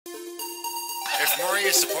If more of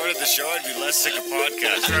you supported the show, I'd be less sick of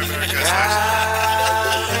podcasts. The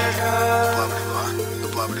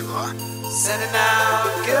blah blah. Sending out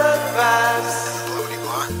good vibes. Blah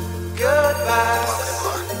Good vibes.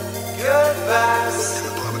 blah. Good vibes.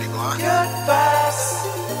 Blah. Good vibes.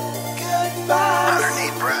 Good vibes.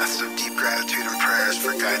 108 breaths of deep gratitude and prayers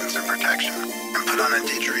for guidance and protection. And put on a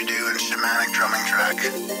didgeridoo and shamanic drumming track.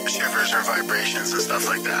 Shivers or vibrations and stuff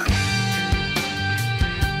like that.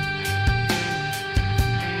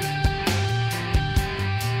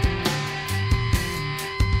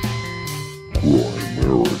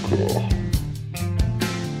 Grimerica.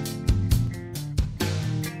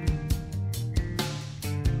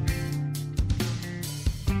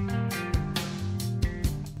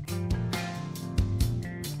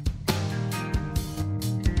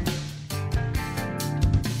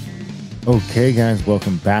 Okay, guys,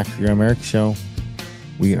 welcome back to the Grimerica Show.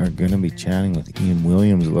 We are going to be chatting with Ian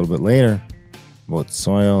Williams a little bit later about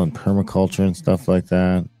soil and permaculture and stuff like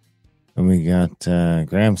that. And we got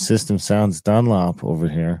Graham System Sounds Dunlop over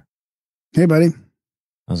here. Hey, buddy.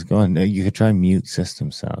 How's it going? You could try mute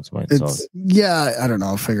System Sounds. Might solve it. Yeah, I don't know.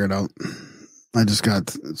 I'll figure it out. I just got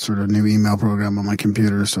sort of a new email program on my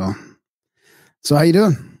computer. So how you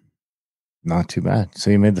doing? Not too bad.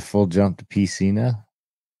 So you made the full jump to PC now?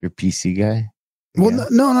 You're a PC guy? Well, Yeah.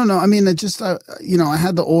 no. I mean, I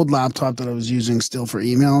had the old laptop that I was using still for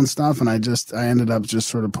email and stuff. And I ended up just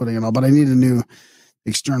sort of putting it all, but I need a new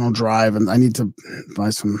external drive and I need to buy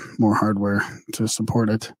some more hardware to support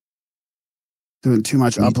it. Doing too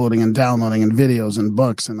much uploading and downloading and videos and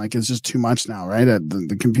books. And like, it's just too much now, right?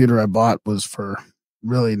 The computer I bought was for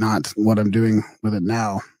really not what I'm doing with it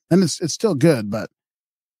now. And it's still good, but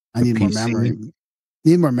I need more memory.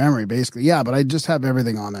 Need more memory, basically. Yeah, but I just have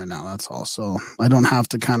everything on there now. That's all. So I don't have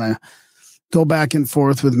to kind of go back and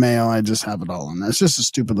forth with mail. I just have it all on there. It's just a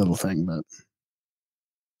stupid little thing, but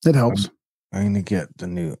it helps. I'm going to get the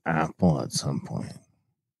new Apple at some point.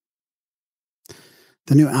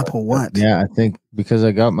 The new Apple what? Yeah, I think because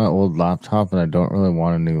I got my old laptop and I don't really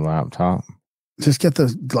want a new laptop. Just get the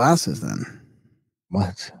glasses then.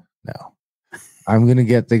 What? No. I'm going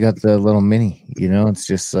to they got the little mini, it's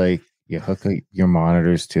just like you hook your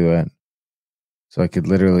monitors to it. So I could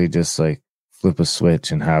literally just like flip a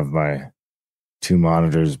switch and have my two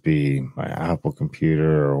monitors be my Apple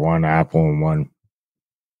computer or one Apple and one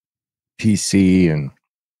PC and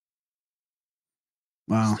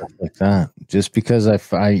Wow. stuff like that. Just because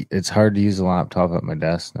it's hard to use a laptop at my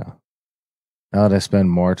desk now. Now that I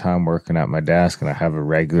spend more time working at my desk and I have a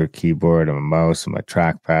regular keyboard and a mouse and my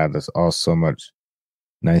trackpad, that's all so much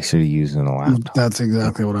nicer to use than a laptop. That's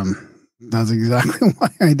exactly why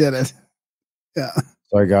I did it. Yeah.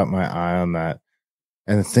 So I got my eye on that.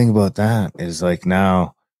 And the thing about that is like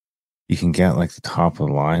now you can get like the top of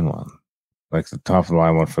the line one. Like the top of the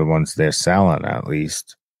line one for the ones they're selling at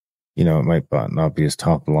least. It might not be as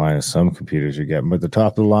top of the line as some computers you're getting, but the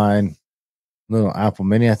top of the line little Apple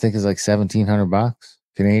Mini, I think, is like $1,700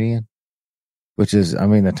 Canadian, which is,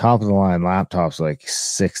 the top of the line laptop's like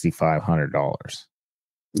 $6,500.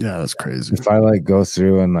 Yeah, that's crazy. If I like go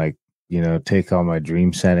through and like, take all my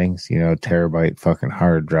dream settings, terabyte fucking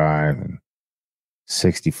hard drive and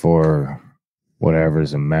 64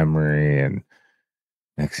 whatever's in memory, and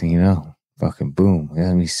next thing you know, fucking boom,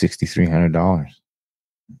 yeah, me $6,300.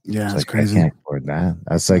 Yeah, it's that's like, crazy. I can't afford that.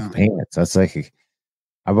 That's like payments. That's like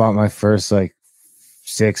I bought my first like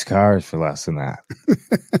 6 cars for less than that.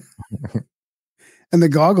 And the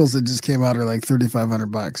goggles that just came out are like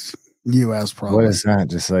 $3,500 US probably. What is that?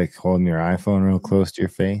 Just like holding your iPhone real close to your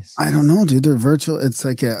face? I don't know, dude. They're virtual. It's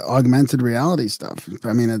like a augmented reality stuff.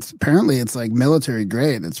 I mean, it's like military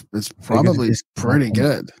grade. It's probably pretty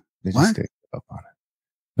good. They What? just get up on it.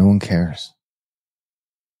 No one cares.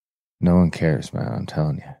 No one cares, man. I'm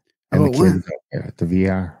telling you. And the About kids what? don't care. The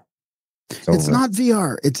VR. It's over. not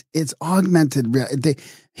VR. It's augmented reality.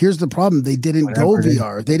 Here's the problem. They didn't Whatever go it is.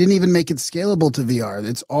 VR. They didn't even make it scalable to VR.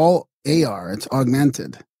 It's all AR. It's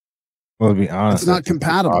augmented. Well, to be honest, It's not I think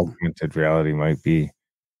compatible. Augmented reality might be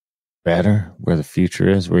better where the future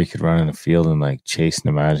is, where you could run in a field and like chase an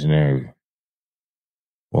imaginary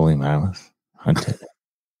woolly mammoth, hunt it,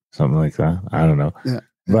 something like that. I don't know. Yeah.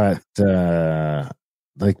 But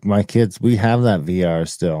like my kids, we have that VR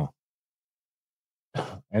still.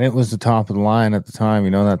 And it was the top of the line at the time.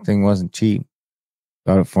 That thing wasn't cheap.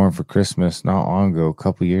 Got it for him for Christmas not long ago, a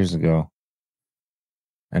couple years ago.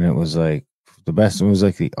 And it was like the best. It was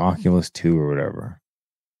like the Oculus 2 or whatever.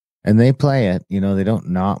 And they play it, they don't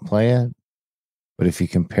not play it. But if you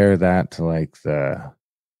compare that to like the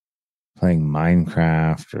playing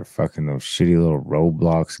Minecraft or fucking those shitty little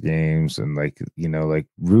Roblox games and like, like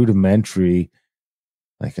rudimentary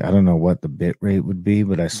Like, I don't know what the bit rate would be,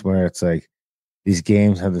 but I swear it's like these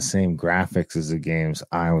games have the same graphics as the games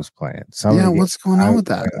I was playing. Some of the what's games going I on was with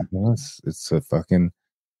that? playing, it's a fucking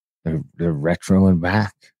they're retro and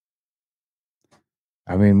back.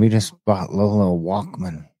 I mean, we just bought Lola a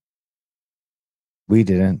Walkman. We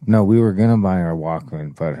didn't. No, we were gonna buy our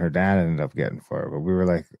Walkman, but her dad ended up getting for her. But we were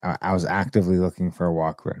like, I was actively looking for a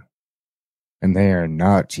Walkman, and they are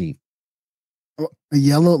not cheap. A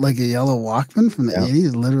yellow Walkman from the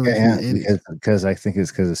 80s, literally from the 80s. Because I think it's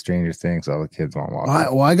because of Stranger Things. All the kids want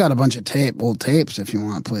Walkman. Well, I got a bunch of old tapes if you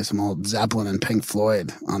want to play some old Zeppelin and Pink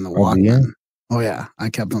Floyd on the Oh, Walkman. yeah? Oh, yeah. I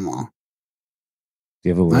kept them all. Do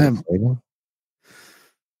you have a way to play them?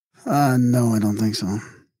 No, I don't think so.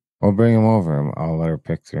 Well, bring them over. I'll let her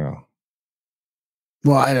pick through.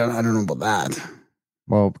 Well, I don't know about that.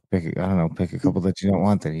 Well, pick a couple that you don't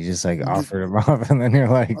want. That you just like offered them up, and then you're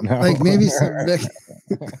like, no, Like maybe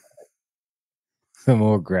some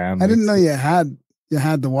old Graham. I didn't know you had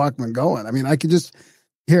the Walkman going. I mean, I could just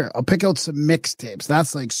I'll pick out some mixtapes.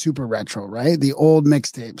 That's like super retro, right? The old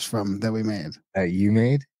mixtapes that we made. That you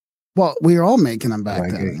made? Well, we were all making them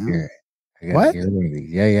back then. What?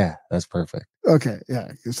 Yeah, that's perfect. Okay,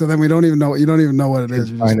 yeah. So then you don't even know what it is.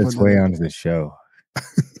 Find its way onto the show.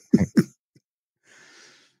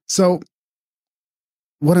 So,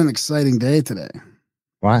 what an exciting day today.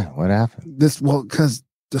 Why? What happened? Because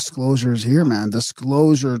disclosure is here, man.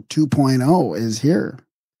 Disclosure 2.0 is here.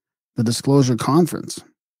 The Disclosure Conference.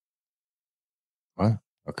 What?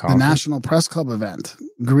 The National Press Club event.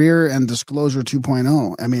 Greer and Disclosure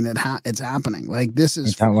 2.0. I mean, it's happening. Like, this is...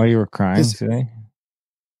 Is that why you were crying today?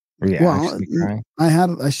 Were you actually crying?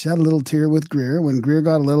 I shed a little tear with Greer when Greer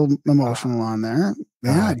got a little emotional on there.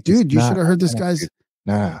 Yeah, dude, you should have heard this guy's...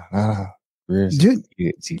 No. Dude,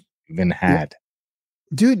 it's been had.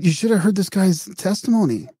 Dude, you should have heard this guy's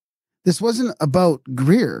testimony. This wasn't about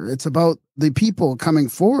Greer. It's about the people coming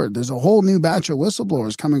forward. There's a whole new batch of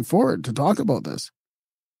whistleblowers coming forward to talk about this.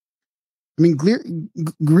 I mean,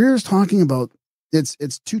 Greer's talking about it's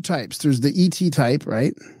two types. There's the ET type,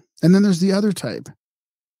 right? And then there's the other type.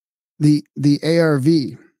 The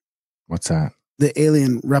ARV. What's that? The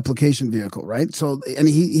alien replication vehicle, right? So, and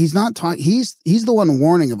he's not talking. He's the one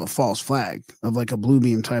warning of a false flag, of like a blue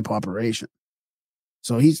beam type operation.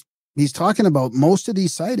 So he's talking about most of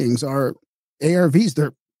these sightings are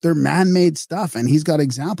ARVs. They're man-made stuff, and he's got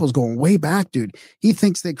examples going way back, dude. He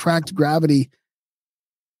thinks they cracked gravity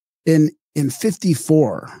in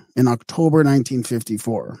 54, in October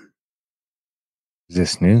 1954. Is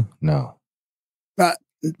this new? No. I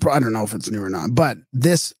don't know if it's new or not, but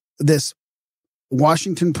this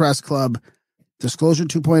Washington Press Club Disclosure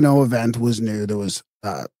 2.0 event was new. There was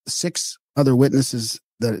 6 other witnesses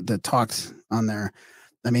that talked on there.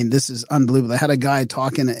 I mean, this is unbelievable. I had a guy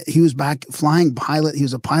talking. He was back flying pilot. He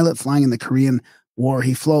was a pilot flying in the Korean War.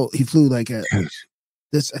 He flew like a.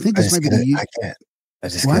 This I think this might be the. I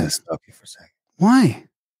just gotta stop you for a second. Why?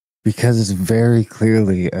 Because it's very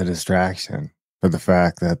clearly a distraction for the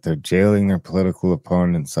fact that they're jailing their political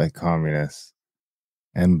opponents like communists.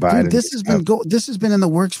 And Biden, dude, this has been in the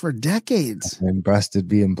works for decades. And busted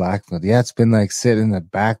being blackmailed. Yeah, it's been like sitting in the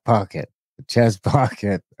back pocket, the chest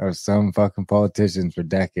pocket of some fucking politicians for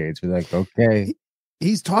decades. We're like, okay.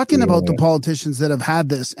 He's talking about the politicians that have had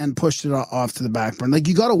this and pushed it off to the back burner. Like,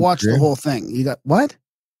 you got to watch the whole thing. You got what?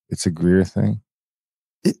 It's a Greer thing.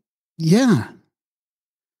 Yeah.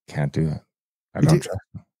 Can't do it. I don't trust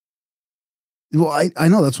him. Well, I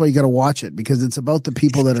know that's why you got to watch it, because it's about the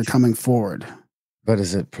people that are coming forward. But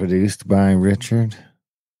is it produced by Richard?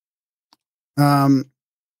 Yeah,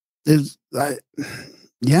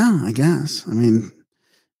 I guess. I mean,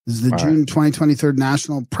 this is the June 2023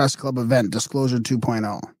 National Press Club event, Disclosure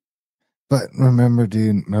 2.0. But remember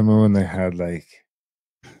when they had like,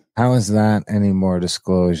 how is that any more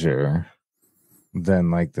disclosure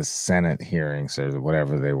than like the Senate hearings or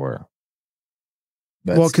whatever they were?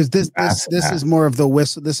 Because this is more of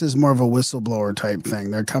this is more of a whistleblower type thing.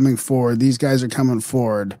 They're coming forward. These guys are coming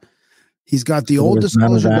forward. He's got the old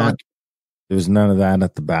disclosure doc. There was none of that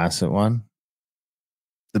at the Bassett one.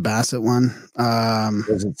 The Bassett one.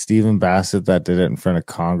 Was it Stephen Bassett that did it in front of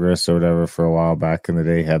Congress or whatever for a while back in the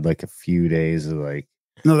day? He had like a few days of like.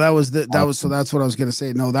 No, so that's what I was going to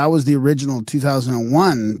say. No, that was the original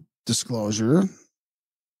 2001 disclosure.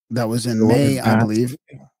 That was in May, I believe.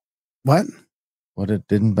 What?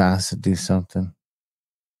 Didn't Bassett do something?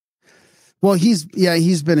 Well, he's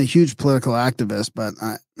been a huge political activist, but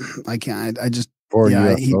I can't. I just for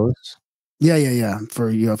UFOs. Yeah,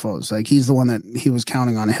 for UFOs. Like, he's the one that he was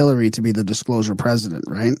counting on Hillary to be the disclosure president,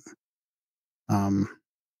 right?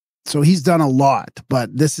 So he's done a lot,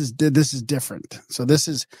 but this is different.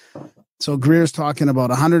 So Greer's talking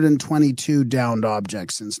about 122 downed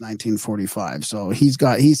objects since 1945. So he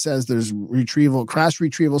says there's crash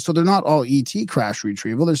retrieval. So they're not all ET crash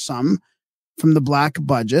retrieval. There's some from the black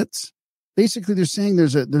budgets. Basically, they're saying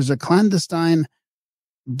there's a clandestine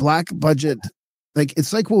black budget. Like,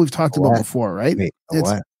 it's like what we've talked about before, right? Wait,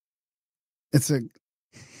 it's a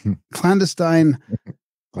clandestine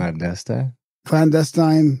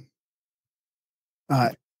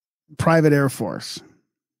private Air Force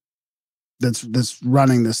that's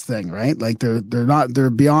running this thing, right? Like they're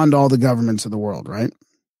beyond all the governments of the world, right?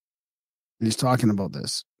 And he's talking about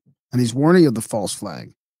this, and he's warning of the false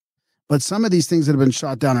flag. But some of these things that have been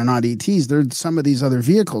shot down are not ETs. They're some of these other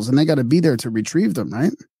vehicles, and they got to be there to retrieve them,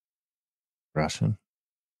 right? Russian.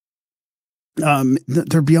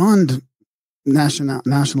 They're beyond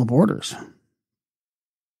national borders.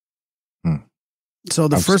 So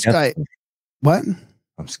the first guy, what?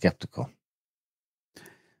 I'm skeptical.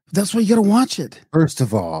 That's why you got to watch it. First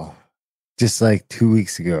of all, just like 2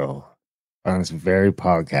 weeks ago on this very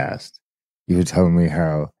podcast, you were telling me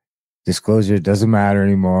how disclosure doesn't matter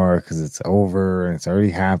anymore because it's over and it's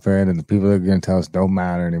already happened and the people that are going to tell us don't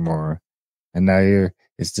matter anymore. And now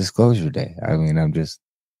it's disclosure day. I mean,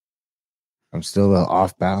 I'm still a little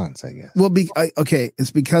off balance, I guess. Well,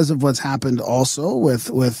 it's because of what's happened also with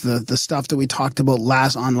the stuff that we talked about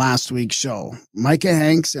last week's show. Micah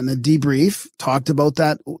Hanks and the debrief talked about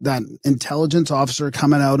that intelligence officer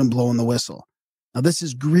coming out and blowing the whistle. Now, this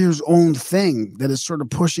is Greer's own thing that is sort of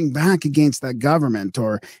pushing back against that government,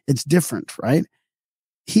 or it's different, right?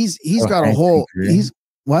 He's got a whole. He's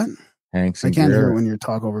what? Hanks. I can't hear when you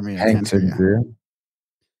talk over me. Hanks and Greer.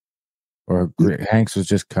 Or Hanks was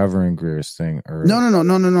just covering Greer's thing. Or No,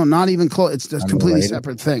 not even close. It's just completely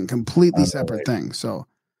separate thing. Completely separate thing. So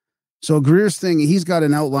Greer's thing, he's got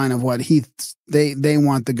an outline of what they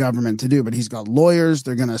want the government to do, but he's got lawyers.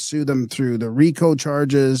 They're going to sue them through the RICO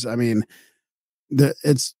charges. I mean,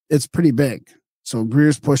 it's pretty big. So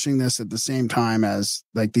Greer's pushing this at the same time as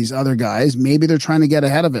like these other guys. Maybe they're trying to get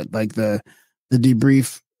ahead of it. Like the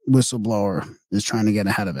debrief whistleblower is trying to get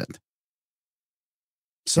ahead of it.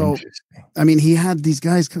 So, I mean, he had these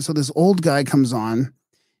guys. So this old guy comes on.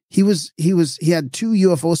 He had 2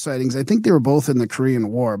 UFO sightings. I think they were both in the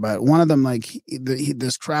Korean War, but one of them, like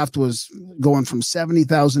this craft was going from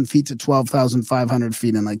 70,000 feet to 12,500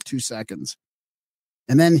 feet in like 2 seconds.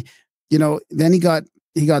 And then, he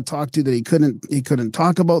got talked to that he couldn't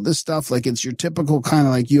talk about this stuff. Like, it's your typical kind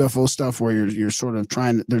of like UFO stuff where you're sort of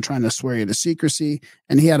they're trying to swear you to secrecy.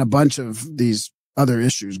 And he had a bunch of these other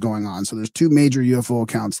issues going on. So there's 2 major UFO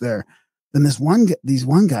accounts there. Then these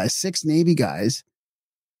one guys, 6 Navy guys,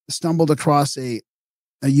 stumbled across a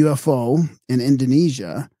UFO in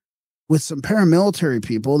Indonesia with some paramilitary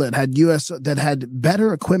people that had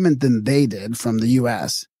better equipment than they did from the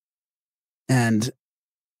US. And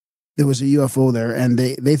there was a UFO there, and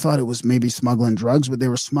they thought it was maybe smuggling drugs, but they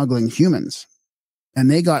were smuggling humans.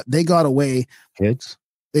 And they got away. Kids?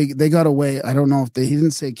 They got away. I don't know if he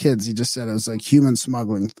didn't say kids. He just said it was like human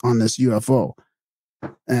smuggling on this UFO.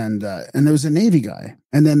 And there was a Navy guy.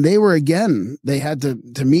 And then they had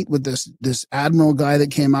to meet with this admiral guy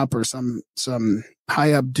that came up, or some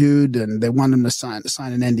high up dude. And they wanted him to sign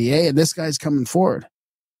an NDA. And this guy's coming forward.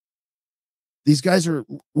 These guys are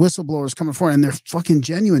whistleblowers coming forward, and they're fucking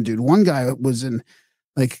genuine, dude. One guy was in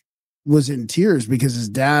tears because his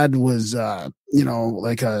dad was,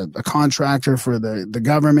 like a contractor for the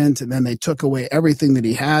government. And then they took away everything that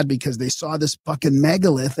he had because they saw this fucking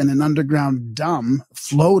megalith in an underground dome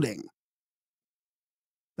floating.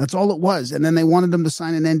 That's all it was. And then they wanted him to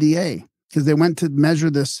sign an NDA because they went to measure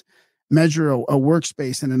a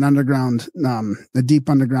workspace in an underground, a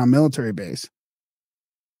deep underground military base.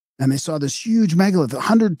 And they saw this huge megalith,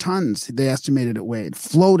 100 tons, they estimated it weighed,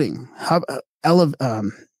 floating, what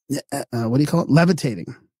do you call it?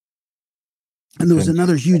 Levitating. And there was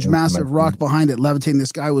another huge, massive rock behind it, levitating.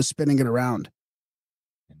 This guy was spinning it around.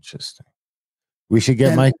 Interesting. We should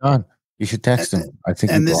get Mike on. You should text him. I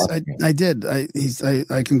think. And I did. I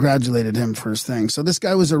congratulated him for his thing. So this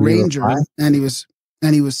guy was a ranger, and he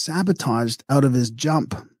was sabotaged out of his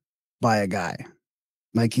jump by a guy.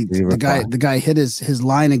 Like the guy hit his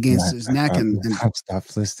line against his neck and stop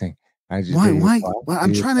listening. Why? Well,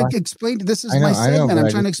 I'm trying to explain. This is my segment. I'm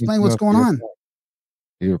trying to explain what's going on.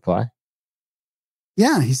 Did you reply?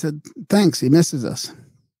 Yeah, he said thanks. He misses us.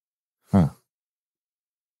 Huh.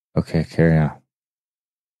 Okay, carry on.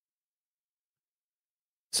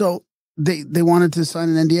 So they wanted to sign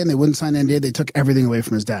an NDA, and they wouldn't sign an NDA. They took everything away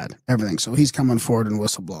from his dad. Everything. So he's coming forward and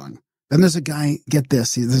whistleblowing. Then there's a guy. Get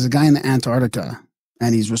this. There's a guy in Antarctica.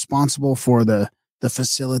 and he's responsible for the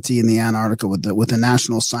facility in the Antarctica with the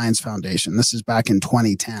National Science Foundation. This is back in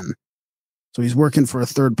 2010. So he's working for a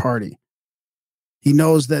third party. He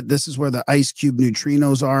knows that this is where the ice cube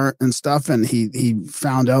neutrinos are and stuff, and he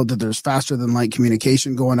found out that there's faster than light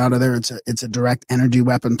communication going out of there. It's a direct energy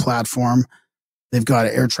weapon platform. They've got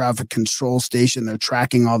an air traffic control station. They're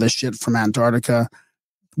tracking all this shit from Antarctica.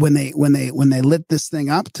 When they lit this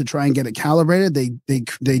thing up to try and get it calibrated,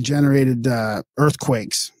 they generated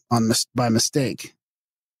earthquakes by mistake,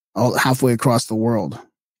 all halfway across the world.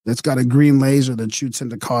 It's got a green laser that shoots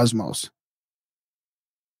into cosmos.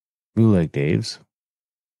 Ooh, like Dave's?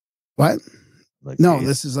 What? Like No, Dave's?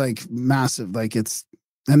 this is like massive. Like it's,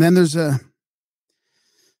 and then there's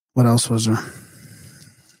what else was there?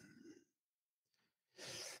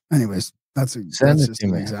 Anyways, that's just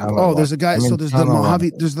an example. Oh, there's a guy. So there's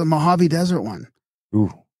the Mojave Desert one. Ooh.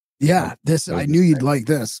 Yeah, I knew you'd like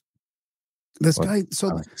this. This guy. So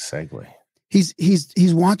like a segue.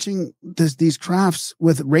 He's watching these crafts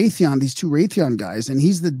with Raytheon, these two Raytheon guys, and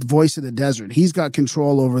he's the voice of the desert. He's got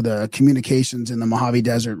control over the communications in the Mojave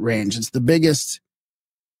Desert range. It's the biggest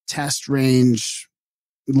test range,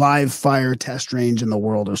 live fire test range in the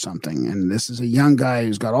world or something. And this is a young guy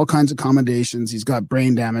who's got all kinds of accommodations. He's got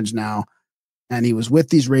brain damage now. And he was with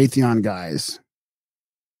these Raytheon guys.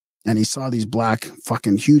 And he saw these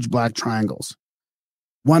fucking huge black triangles.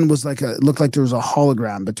 One was it looked like there was a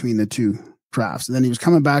hologram between the two crafts. And then he was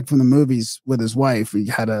coming back from the movies with his wife. He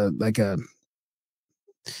had a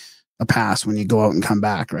pass when you go out and come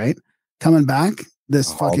back, right? Coming back,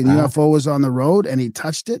 this fucking UFO was on the road and he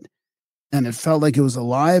touched it and it felt like it was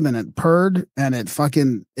alive and it purred and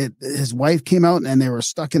his wife came out and they were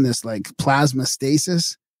stuck in this like plasma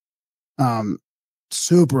stasis.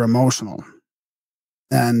 Super emotional.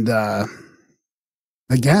 And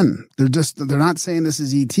again, they're not saying this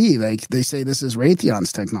is ET. Like they say this is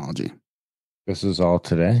Raytheon's technology. This is all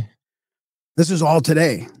today? This is all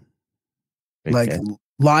today. Big like hit.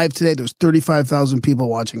 Live today. There's 35,000 people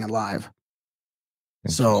watching it live.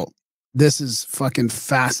 So this is fucking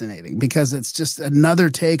fascinating because it's just another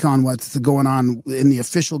take on what's going on in the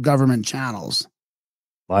official government channels.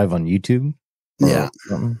 Live on YouTube? Yeah.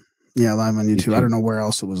 Something? Yeah, live on YouTube. I don't know where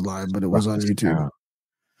else it was live, but it was on YouTube.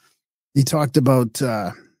 He talked about,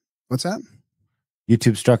 what's that?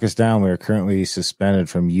 YouTube struck us down. We are currently suspended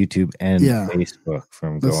from YouTube and Facebook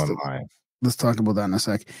from going live. Let's talk about that in a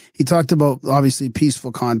sec. He talked about, obviously,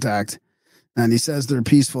 peaceful contact. And he says they're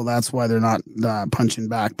peaceful. That's why they're not punching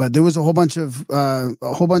back. But there was a whole bunch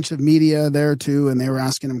of media there too, and they were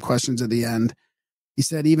asking him questions at the end. He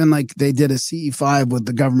said even like they did a CE5 with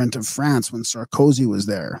the government of France when Sarkozy was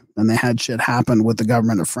there, and they had shit happen with the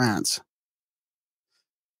government of France.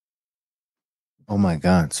 Oh my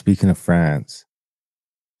God! Speaking of France,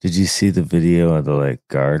 did you see the video of the like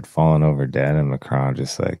guard falling over dead, and Macron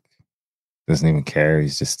just like doesn't even care?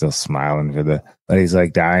 He's just still smiling but he's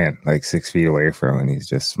like dying, like 6 feet away from him, and he's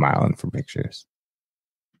just smiling for pictures.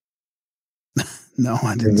 No,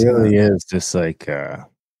 I didn't. It really is just like a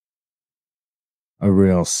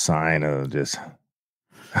real sign of just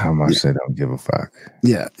how much they don't give a fuck.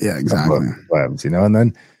 Yeah, exactly. Plebs, and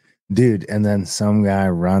then, dude, and then some guy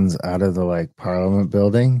runs out of the like Parliament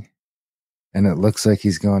building, and it looks like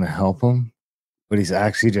he's going to help him, but he's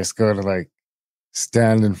actually just going to like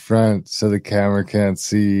stand in front so the camera can't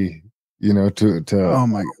see, to oh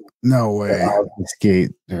my, no way.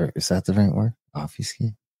 Obfuscate, or is that the right word?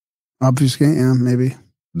 Obfuscate? Obfuscate, yeah, maybe.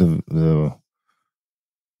 The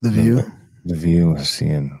view? The view is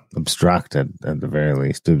seeing obstructed at the very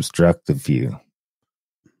least, to obstruct the view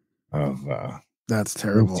of that's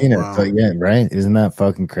terrible. Seen wow. It, but yeah, right? Isn't that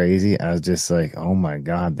fucking crazy? I was just like, oh my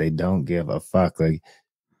God, they don't give a fuck. Like,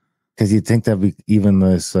 because you'd think that'd be even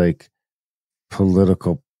this like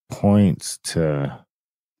political points to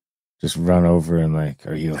just run over and like,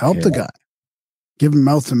 are you okay? Help the guy? Give him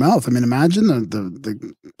mouth to mouth. I mean, imagine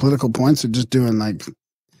the political points are just doing like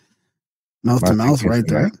mouth to mouth right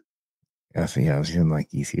there. I was in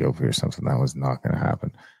like Ethiopia or something. That was not going to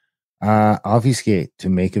happen. Obfuscate, to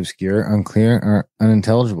make obscure, unclear, or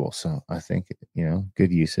unintelligible. So I think,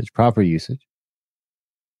 good usage, proper usage.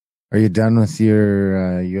 Are you done with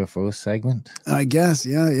your UFO segment? I guess,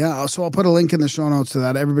 yeah. So I'll put a link in the show notes to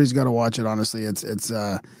that. Everybody's got to watch it. Honestly, it's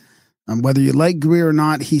whether you like Greer or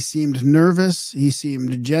not. He seemed nervous. He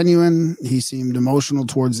seemed genuine. He seemed emotional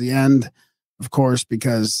towards the end, of course,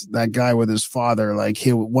 because that guy with his father, like,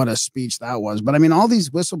 what a speech that was. But I mean, all these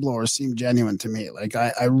whistleblowers seem genuine to me. Like,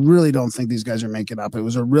 I really don't think these guys are making up. It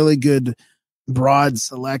was a really good, broad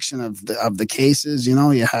selection of the cases. You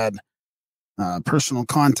had personal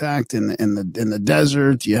contact in the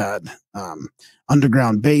desert. You had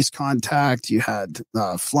underground base contact. You had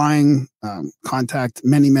flying contact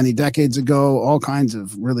many decades ago. All kinds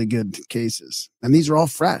of really good cases, and these are all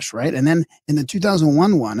fresh, right? And then in the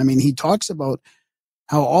 2001 one, I mean, he talks about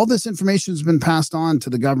how all this information has been passed on to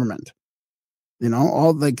the government. You know,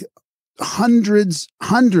 all like hundreds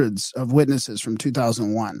of witnesses from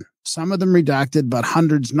 2001. Some of them redacted, but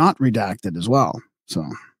hundreds not redacted as well. So,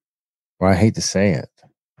 well, I hate to say it,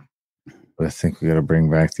 but I think we got to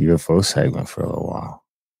bring back the UFO segment for a little while.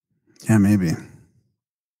 Yeah, maybe.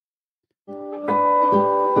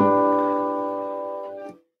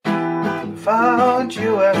 Found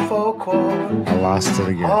UFO quote. I lost it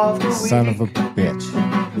again. Son of a bitch.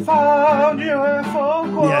 Found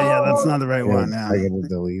UFO quote. Yeah, that's not the right one. Yeah. I got to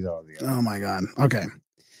delete all the Oh my God. Okay.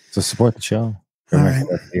 So support the show. All right.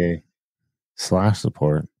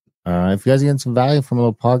 /support. If you guys are getting some value from a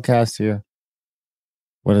little podcast here,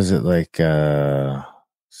 what is it, like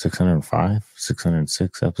 605,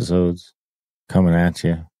 606 episodes coming at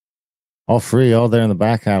you? All free, all there in the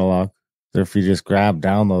back catalog. So if you just grab,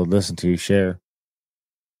 download, listen to, share.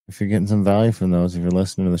 If you're getting some value from those, if you're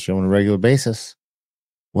listening to the show on a regular basis,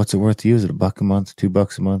 what's it worth to you? Is it $1 a month,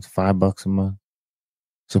 $2 a month, $5 a month?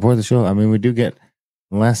 Support the show. I mean, we do get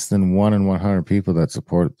less than 1 in 100 people that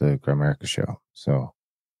support the Grimerica show. So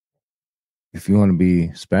if you want to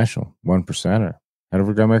be special, 1%er, head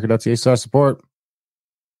over to Grimerica.ca/support.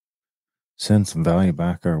 Send some value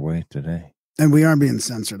back our way today. And we are being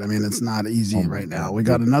censored. I mean, it's not easy right now. We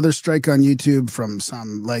got another strike on YouTube from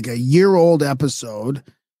some like a year-old episode.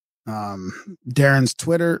 Darren's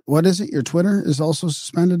Twitter. What is it? Your Twitter is also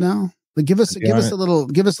suspended now. Like, give us a little.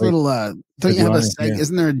 Don't you have a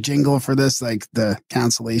isn't there a jingle for this? Like the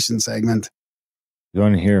cancellation segment. You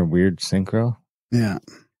want to hear a weird synchro? Yeah.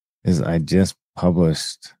 Is I just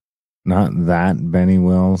published not that Benny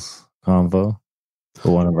Wills convo,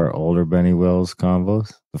 but one of our older Benny Wills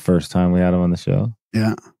convos. The first time we had him on the show.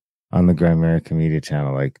 Yeah. On the Grimerica Media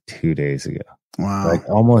channel, like 2 days ago. Wow. Like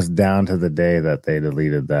almost down to the day that they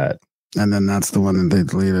deleted that. And then that's the one that they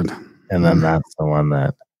deleted. And then that's the one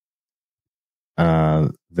that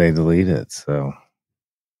they deleted. So,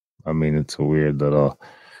 I mean, it's a weird little,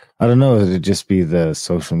 I don't know, it'd just be the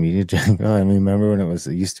social media jingle. I mean, remember when it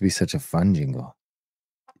used to be such a fun jingle.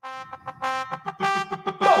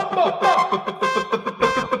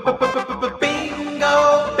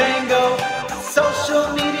 Bingo, bango,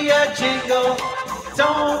 social media jingle.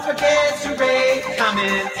 Don't forget to rate,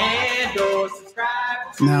 comment, and or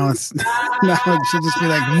subscribe. Now it should just be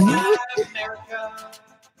like,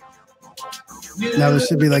 now there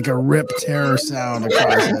should be like a rip terror sound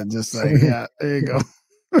across it. Just like, yeah, there you go.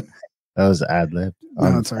 That was ad-libbed.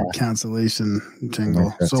 No, it's our cancellation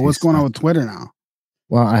jingle. So what's going on with Twitter now?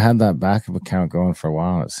 Well, I had that backup account going for a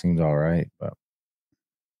while. It seemed all right, but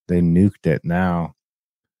they nuked it now.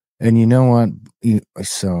 And you know what?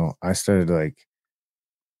 So I started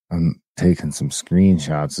I'm taking some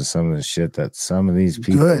screenshots of some of the shit that some of these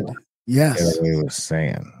people get away with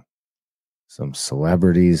saying. Some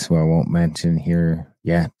celebrities who I won't mention here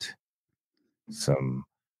yet. Some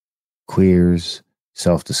queers,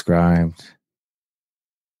 self-described,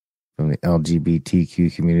 from the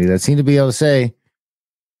LGBTQ community that seem to be able to say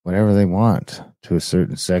whatever they want to a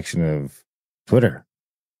certain section of Twitter.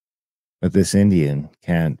 But this Indian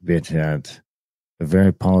can't bitch at the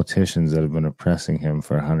very politicians that have been oppressing him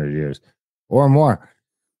for 100 years or more.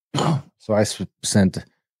 So I sent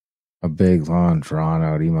a big, long,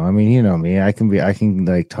 drawn-out email. I mean, you know me. I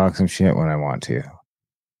can talk some shit when I want to.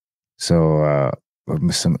 So,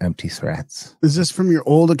 some empty threats. Is this from your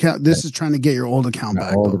old account? This is trying to get your old account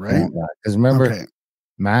back, though, right? Because remember,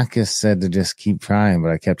 Macus said to just keep trying,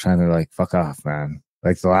 but I kept trying to fuck off, man.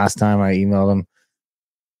 Like the last time I emailed them,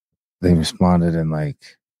 they responded in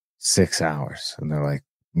 6 hours, and they're like,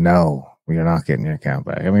 "No, you're not getting your account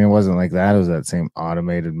back." I mean, it wasn't like that. It was that same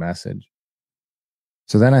automated message.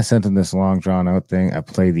 So then I sent them this long, drawn out thing. I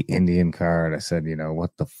played the Indian card. I said,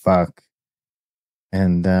 what the fuck?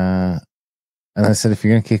 And I said, if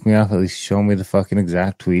you're going to kick me off, at least show me the fucking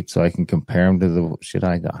exact tweet so I can compare them to the shit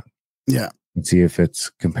I got. Yeah. And see if it's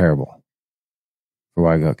comparable for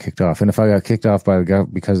why I got kicked off. And if I got kicked off by the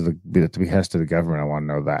because of the behest of the government, I want to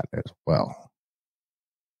know that as well.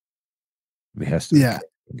 Behest of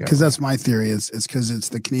because that's my theory. It's because it's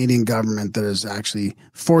the Canadian government that is actually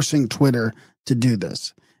forcing Twitter to do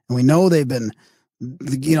this. And we know they've been,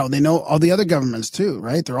 they know all the other governments too,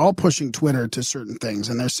 right? They're all pushing Twitter to certain things.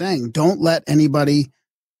 And they're saying, don't let anybody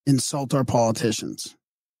insult our politicians.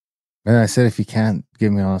 And I said, if you can't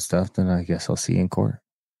give me all that stuff, then I guess I'll see you in court.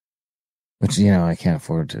 Which, I can't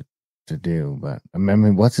afford to to do. But I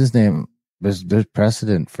mean, what's his name? There's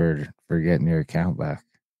precedent for getting your account back.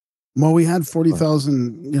 Well, we had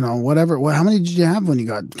 40,000, whatever. How many did you have when you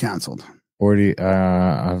got canceled? 40.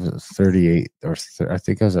 I was 38, I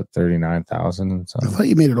think I was at 39,000 and I something. thought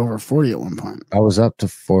you made it over 40 at one point. I was up to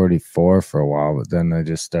 44 for a while, but then I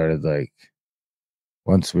just started like,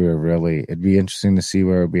 once we were really, it'd be interesting to see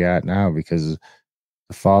where we'd be at now, because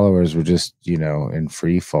the followers were just, in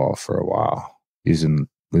free fall for a while, losing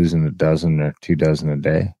a dozen or 2 dozen a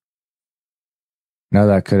day. Now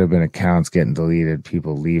that could have been accounts getting deleted,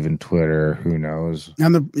 people leaving Twitter, who knows?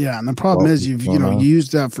 And the problem is you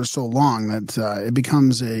used that for so long that it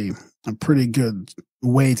becomes a pretty good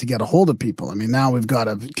way to get a hold of people. I mean, now we've got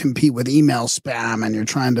to compete with email spam, and you're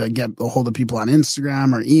trying to get a hold of people on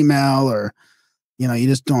Instagram or email, or you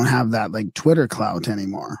just don't have that like Twitter clout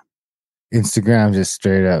anymore. Instagram just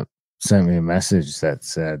straight up sent me a message that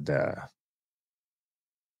said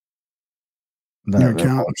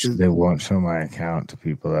they won't show my account to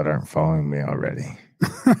people that aren't following me already.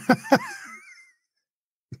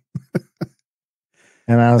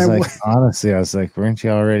 And I was honestly, weren't you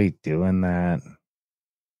already doing that?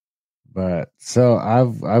 But so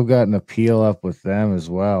I've got an appeal up with them as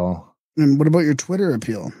well. And what about your Twitter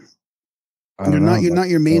appeal? You're not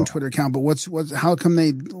your main Twitter account, but how come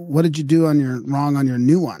what did you do wrong on your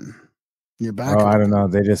new one? Your back? Oh, I don't know.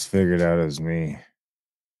 They just figured out it was me.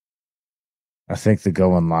 I think the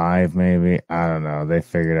going live, maybe. I don't know. They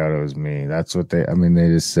figured out it was me. That's what they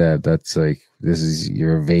just said, that's like,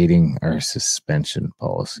 you're evading our suspension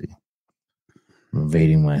policy. I'm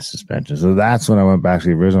evading my suspension. So that's when I went back to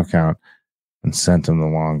the original account and sent them the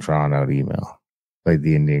long drawn out email. Played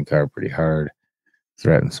the Indian card pretty hard.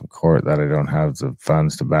 Threatened some court that I don't have the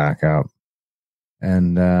funds to back up.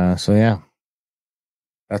 And so, yeah.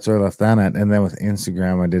 That's where I left that at. And then with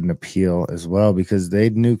Instagram, I did an appeal as well, because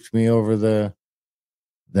they'd nuked me over them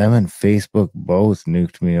and Facebook both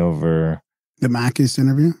nuked me over the Macus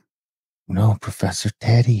interview. No, Professor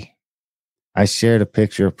Teddy. I shared a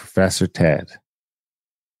picture of Professor Ted.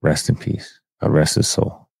 Rest in peace. God rest his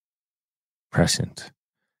soul. Prescient.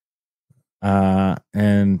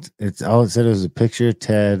 And all it said was a picture of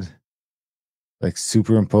Ted, like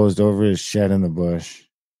superimposed over his shed in the bush.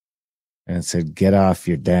 And it said, "Get off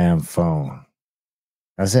your damn phone."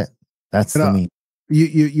 That's it. That's the meme.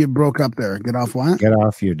 You broke up there. Get off what? Get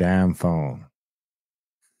off your damn phone.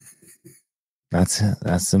 That's it.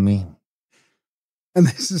 That's the meme. And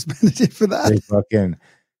they suspended you for that? They fucking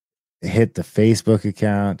hit the Facebook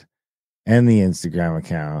account and the Instagram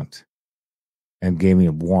account and gave me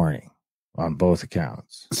a warning on both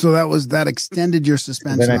accounts. So that extended your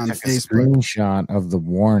suspension on Facebook. A screenshot of the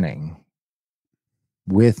warning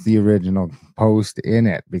with the original post in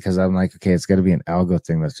it, because I'm like, okay, it's got to be an algo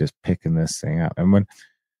thing that's just picking this thing up. And when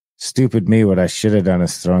stupid me, what I should have done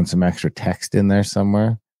is thrown some extra text in there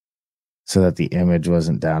somewhere so that the image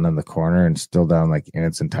wasn't down in the corner and still down like in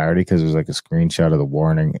its entirety, because it was like a screenshot of the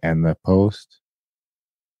warning and the post.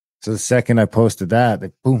 So the second I posted that,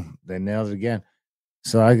 they nailed it again.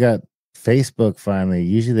 So I got Facebook finally.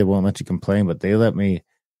 Usually they won't let you complain, but they let me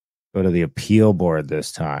go to the appeal board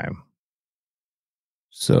this time.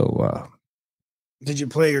 So, did you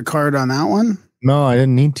play your card on that one? No, I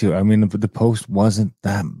didn't need to. I mean, the post wasn't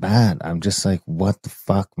that bad. I'm just like, what the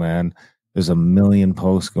fuck, man? There's a million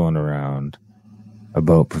posts going around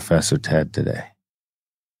about Professor Ted today.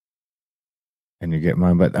 And you get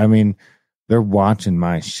mine. But I mean, they're watching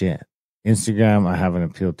my shit. Instagram, I have an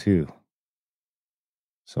appeal too.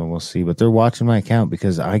 So we'll see. But they're watching my account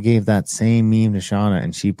because I gave that same meme to Shauna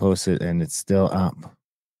and she posted and it's still up.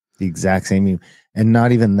 The exact same meme. And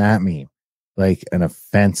not even that meme. Like an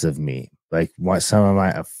offensive meme. Like some of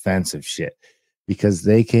my offensive shit. Because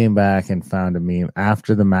they came back and found a meme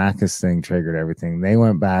after the Macus thing triggered everything. They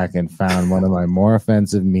went back and found one of my more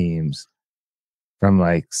offensive memes from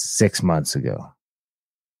like 6 months ago.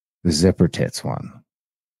 The zipper tits one.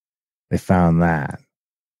 They found that.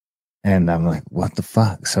 And I'm like, what the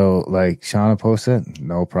fuck? So like Shauna posted,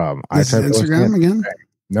 no problem. This is Instagram again?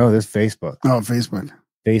 No, this is Facebook. Oh, Facebook.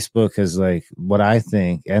 Facebook is like what I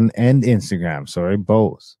think, and Instagram, sorry,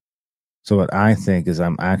 both. So what I think is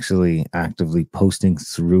I'm actually actively posting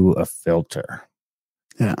through a filter.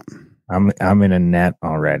 Yeah. I'm in a net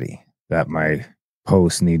already that my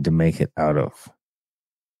posts need to make it out of.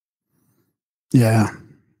 Yeah.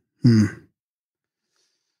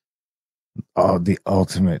 Oh, the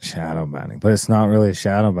ultimate shadow banning. But it's not really a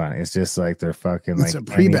shadow banning. It's just like they're fucking it's like a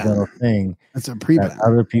pre-ban little thing. It's a pre-ban.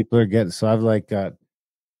 Other people are getting. So I've like got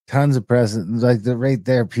tons of presents. Like right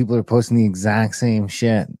there, people are posting the exact same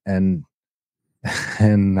shit and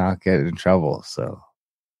not get in trouble. So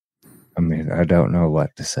mean, I don't know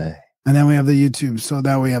what to say. And then we have the YouTube. So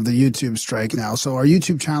now we have the YouTube strike now. So our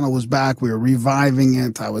YouTube channel was back. We were reviving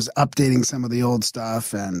it. I was updating some of the old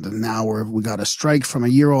stuff. And now we got a strike from a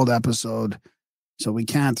year-old episode. So we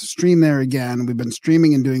can't stream there again. We've been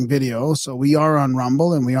streaming and doing video. So we are on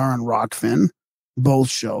Rumble and we are on Rockfin, both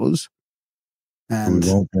shows. And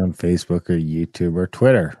we won't be on Facebook or YouTube or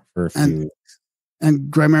Twitter for a few weeks.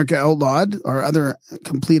 And Grimerica Outlawed, our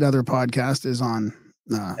complete other podcast, is on.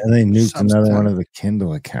 And they nuked another one of the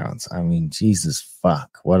Kindle accounts. I mean, Jesus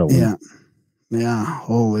fuck. What a week. Yeah.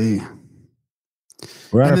 Holy.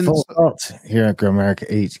 We're on a full assault here at Grimerica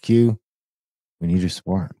HQ. We need your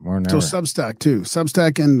support more than ever. So Substack too.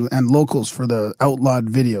 Substack and locals for the Outlawed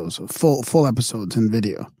videos, full episodes in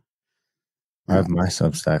video. I have my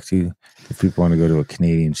Substack too. If people want to go to a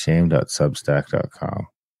CanadianShame.substack.com.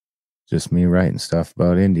 Just me writing stuff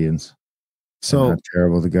about Indians. So how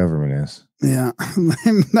terrible the government is. Yeah.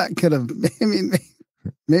 That could have, I mean,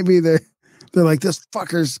 maybe they're like, this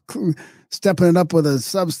fucker's stepping it up with a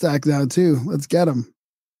Substack now too. Let's get him.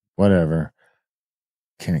 Whatever.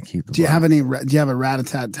 Can't keep the Do you have a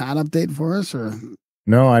rat-a-tat-tat update for us or?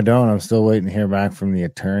 No, I don't. I'm still waiting to hear back from the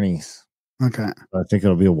attorneys. Okay. I think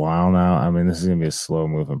it'll be a while now. I mean, this is going to be a slow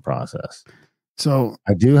moving process. So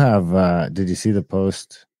I do have, did you see the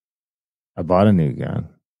post? I bought a new gun.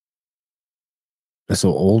 It's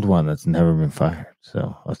an old one that's never been fired.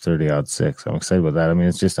 So a 30-06. I'm excited about that. I mean,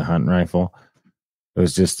 it's just a hunting rifle. It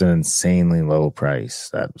was just an insanely low price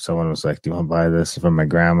that someone was like, do you want to buy this for my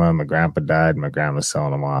grandma? My grandpa died. My grandma's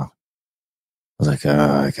selling them off. I was like,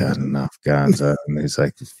 I got enough guns. And he's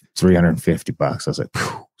like, $350. I was like,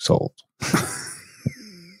 sold.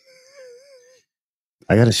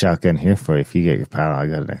 I got a shotgun here for you. If you get your paddle, I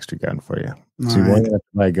got an extra gun for you. So you won't have to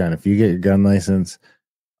buy a gun. If you get your gun license,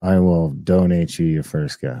 I will donate you your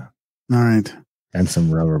first gun. All right. And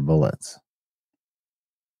some rubber bullets.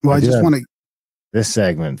 Well, I just want to... this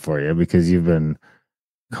segment for you because you've been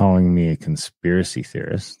calling me a conspiracy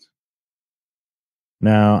theorist.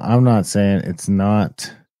 Now, I'm not saying it's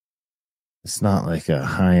not like a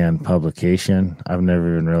high-end publication. I've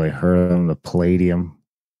never even really heard of them. The Palladium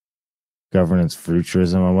Governance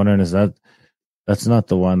Futurism. I'm wondering, that's not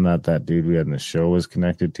the one that dude we had in the show was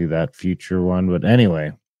connected to, that future one. But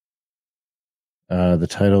anyway, the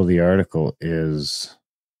title of the article is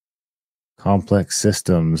Complex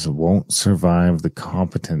Systems Won't Survive the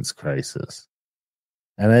Competence Crisis.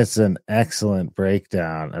 And it's an excellent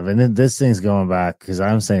breakdown. I mean, this thing's going back, because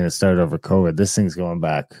I'm saying it started over COVID. This thing's going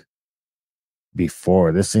back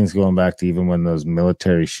before. This thing's going back to even when those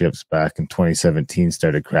military ships back in 2017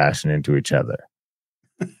 started crashing into each other.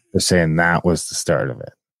 They're saying that was the start of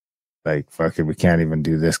it. Like, fuck it, we can't even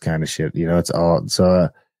do this kind of shit. You know, it's all, so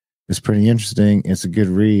it's pretty interesting. It's a good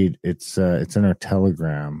read. It's in our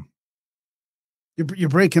Telegram. You're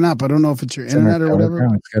breaking up. I don't know if it's your internet or whatever.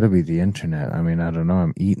 It's got to be the internet. I mean, I don't know.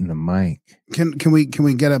 I'm eating the mic. Can we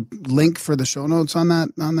get a link for the show notes on that?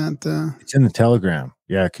 It's in the Telegram.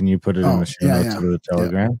 Yeah, can you put it in the show notes for the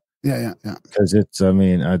Telegram? Yeah. Because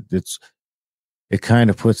it kind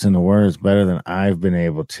of puts into words better than I've been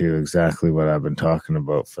able to exactly what I've been talking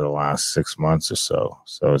about for the last 6 months or so.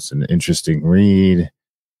 So it's an interesting read.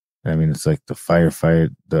 I mean, it's like the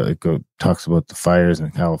firefight. It talks about the fires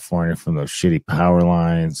in California from those shitty power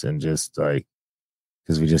lines, and just like,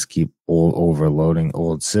 because we just keep overloading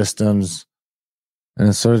old systems, and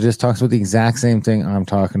it sort of just talks about the exact same thing I'm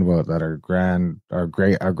talking about, that our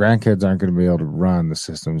grandkids aren't going to be able to run the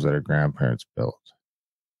systems that our grandparents built,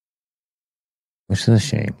 which is a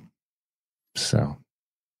shame. So,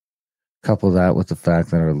 couple that with the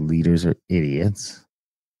fact that our leaders are idiots.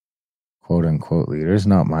 Quote unquote leaders,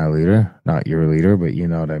 not my leader, not your leader, but you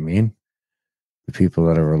know what I mean. The people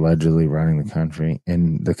that are allegedly running the country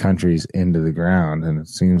and the country's into the ground. And it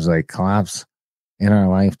seems like collapse in our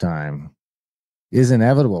lifetime is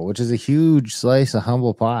inevitable, which is a huge slice of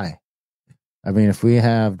humble pie. I mean, if we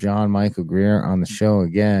have John Michael Greer on the show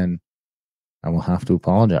again, I will have to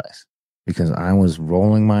apologize, because I was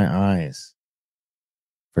rolling my eyes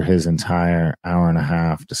for his entire hour and a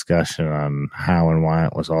half discussion on how and why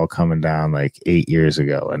it was all coming down like 8 years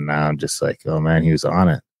ago. And now I'm just like, oh man, he was on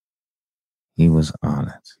it. He was on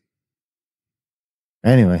it.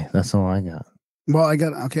 Anyway, that's all I got. Well, I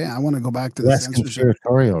want to go back to the less censorship.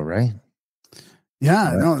 Conspiratorial, right?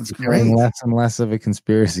 Yeah, no, it's great. Less and less of a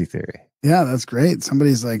conspiracy theory. Yeah, that's great.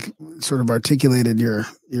 Somebody's like sort of articulated your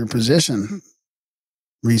position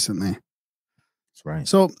recently. Right.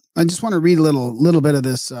 So I just want to read a little bit of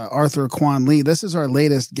this Arthur Kwon Lee. This is our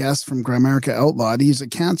latest guest from Grimerica Outlawed. He's a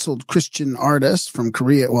canceled Christian artist from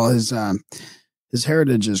Korea. Well, his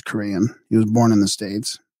heritage is Korean. He was born in the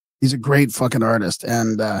States, He's a great fucking artist.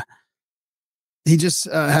 And he just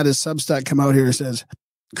had his Substack come out here. It says,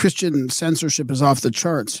 Christian censorship is off the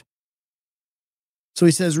charts. So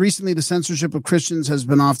he says, recently the censorship of Christians has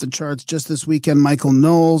been off the charts. Just this weekend, Michael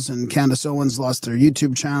Knowles and Candace Owens lost their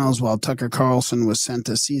YouTube channels, while Tucker Carlson was sent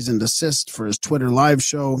a cease and desist for his Twitter live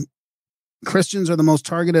show. Christians are the most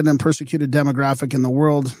targeted and persecuted demographic in the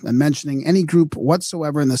world, and mentioning any group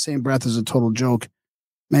whatsoever in the same breath is a total joke.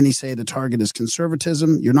 Many say the target is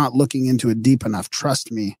conservatism. You're not looking into it deep enough.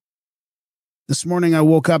 Trust me. This morning, I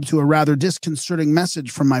woke up to a rather disconcerting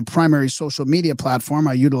message from my primary social media platform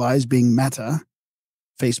I utilize, being Meta,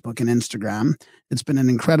 Facebook and Instagram. It's been an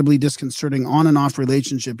incredibly disconcerting on and off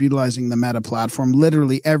relationship utilizing the Meta platform.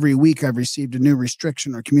 Literally every week I've received a new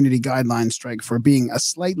restriction or community guideline strike for being a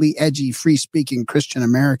slightly edgy, free-speaking Christian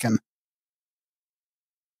American.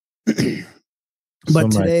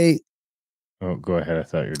 But today... Oh, go ahead. I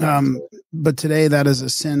thought you were done. But today that is a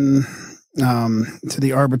sin to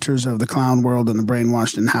the arbiters of the clown world and the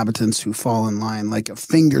brainwashed inhabitants who fall in line. Like a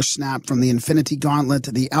finger snap from the infinity gauntlet,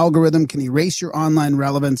 the algorithm can erase your online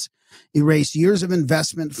relevance, erase years of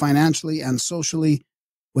investment financially and socially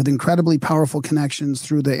with incredibly powerful connections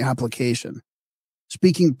through the application.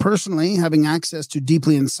 Speaking personally, having access to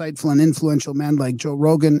deeply insightful and influential men like Joe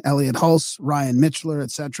Rogan, Elliot Hulse, Ryan Michler,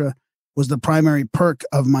 etc., was the primary perk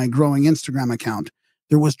of my growing Instagram account.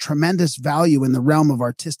 There was tremendous value in the realm of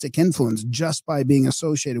artistic influence just by being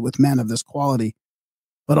associated with men of this quality.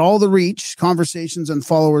 But all the reach, conversations, and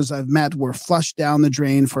followers I've met were flushed down the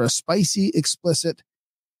drain for a spicy, explicit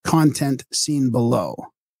content seen below.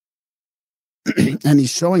 And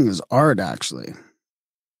he's showing his art, actually.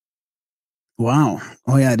 Wow.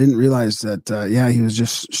 Oh, yeah, I didn't realize that. He was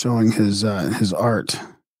just showing his art,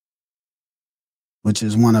 which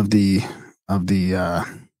is one of the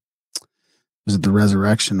was it the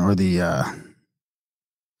resurrection or the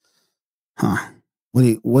what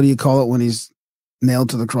do you call it when he's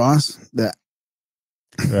nailed to the cross? That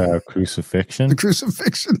crucifixion. The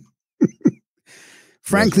crucifixion.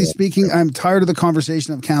 Frankly speaking, I'm tired of the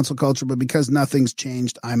conversation of cancel culture, but because nothing's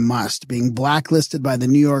changed, I must. Being blacklisted by the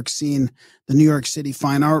New York scene, the New York City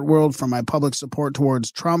fine art world for my public support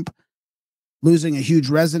towards Trump, losing a huge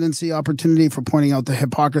residency opportunity for pointing out the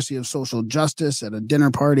hypocrisy of social justice at a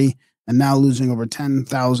dinner party, and now losing over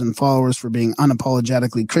 10,000 followers for being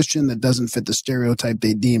unapologetically Christian that doesn't fit the stereotype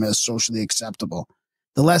they deem as socially acceptable.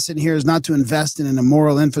 The lesson here is not to invest in an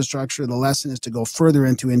immoral infrastructure. The lesson is to go further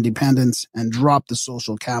into independence and drop the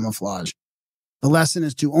social camouflage. The lesson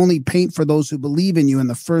is to only paint for those who believe in you in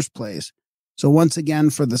the first place. So once again,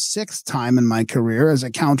 for the 6th time in my career as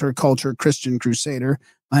a counterculture Christian crusader,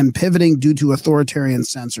 I'm pivoting due to authoritarian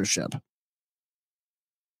censorship.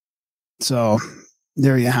 So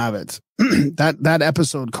there you have it. That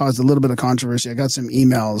episode caused a little bit of controversy. I got some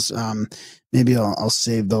emails. Maybe I'll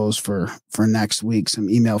save those for next week, some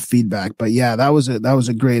email feedback. But yeah, that was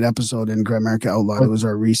a great episode in Grimerica Outlawed. It was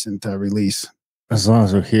our recent release. As long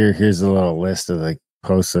as we're here, here's a little list of the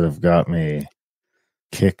posts that have got me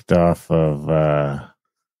kicked off of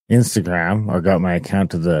Instagram, or got my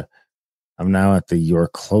account to I'm now at the you're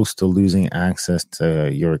close to losing access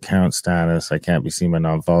to your account status. I can't be seen by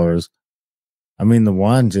non-followers. I mean, the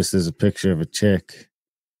one just is a picture of a chick.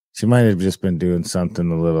 She might have just been doing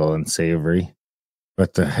something a little unsavory,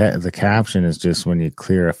 but the caption is just when you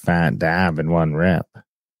clear a fat dab in one rip.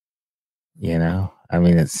 You know, I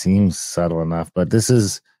mean, it seems subtle enough, but this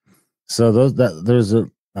is so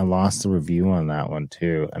I lost the review on that one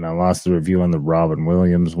too, and I lost the review on the Robin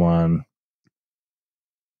Williams one.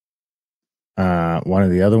 One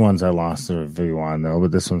of the other ones I lost the review on though,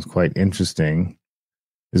 but this one's quite interesting.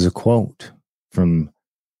 Is a quote from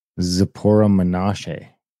Zipporah Menashe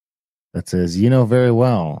that says, "You know very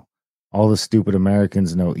well, all the stupid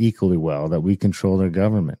Americans know equally well that we control their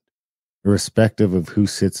government. Irrespective of who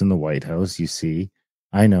sits in the White House, you see,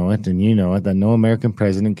 I know it and you know it, that no American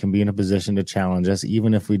president can be in a position to challenge us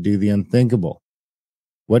even if we do the unthinkable.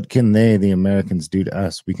 What can they, the Americans, do to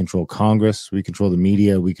us? We control Congress, we control the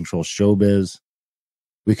media, we control showbiz,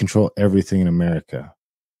 we control everything in America.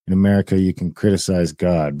 In America, you can criticize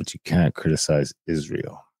God, but you can't criticize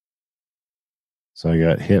Israel." So I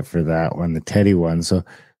got hit for that one, the Teddy one. So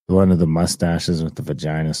the one of the mustaches with the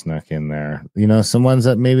vagina snuck in there. You know, some ones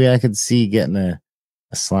that maybe I could see getting a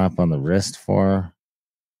slap on the wrist for.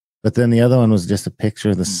 But then the other one was just a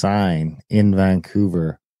picture of the sign in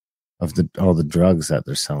Vancouver of all the drugs that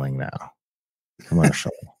they're selling now.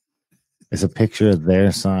 Commercial. It's a picture of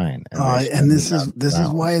their sign. And this is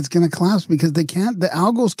why it's going to collapse, because the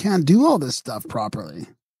algos can't do all this stuff properly.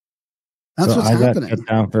 That's what's I happening. got cut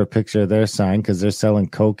down for a picture of their sign because they're selling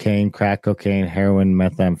cocaine, crack cocaine, heroin,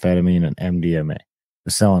 methamphetamine, and MDMA.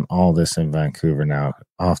 They're selling all this in Vancouver now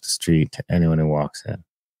off the street to anyone who walks in,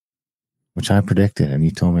 which I predicted, and you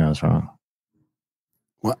told me I was wrong.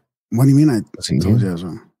 What do you mean I told you? you I was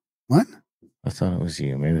wrong? What? I thought it was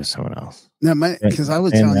you. Maybe it was someone else. No, because I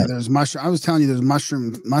was telling you there's mushroom. I was telling you there's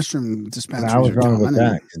mushroom dispensaries. I was wrong with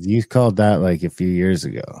that because you called that like a few years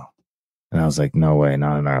ago, and I was like, no way,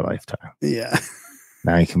 not in our lifetime. Yeah.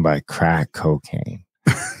 Now you can buy crack cocaine.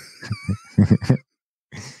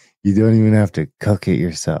 You don't even have to cook it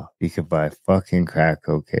yourself. You could buy fucking crack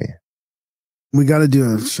cocaine. We got to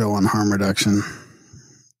do a show on harm reduction.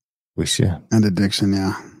 We should. And addiction,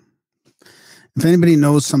 yeah. If anybody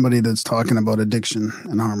knows somebody that's talking about addiction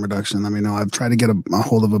and harm reduction, let me know. I've tried to get a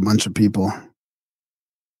hold of a bunch of people.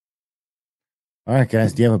 All right,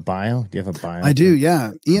 guys. Do you have a bio? I do,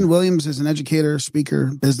 yeah. Ian Williams is an educator,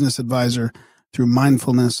 speaker, business advisor. Through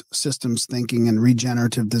mindfulness, systems thinking, and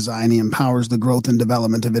regenerative design, he empowers the growth and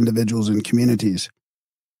development of individuals and communities.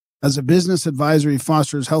 As a business advisor, he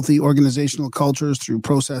fosters healthy organizational cultures through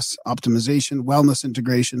process optimization, wellness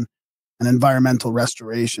integration, and environmental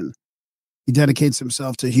restoration. He dedicates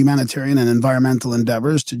himself to humanitarian and environmental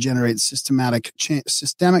endeavors to generate systemic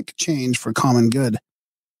change for common good.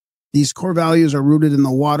 These core values are rooted in the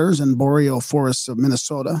waters and boreal forests of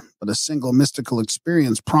Minnesota, but a single mystical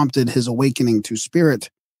experience prompted his awakening to spirit.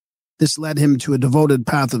 This led him to a devoted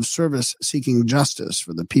path of service, seeking justice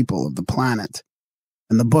for the people of the planet.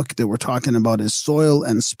 And the book that we're talking about is Soil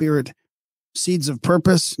and Spirit, Seeds of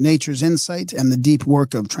Purpose, Nature's Insight, and the Deep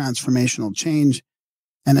Work of Transformational Change.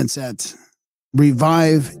 And it's at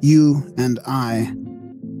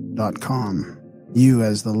reviveyouandi.com. You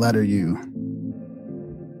as the letter U.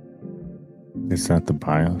 Is that the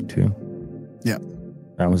bio too? Yeah.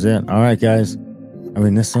 That was it. All right, guys. I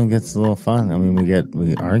mean, this one gets a little fun. I mean, we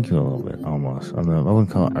argue a little bit almost. I wouldn't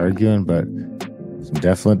call it arguing, but some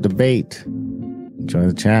definite debate. Enjoy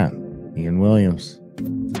the chat. Ian Williams.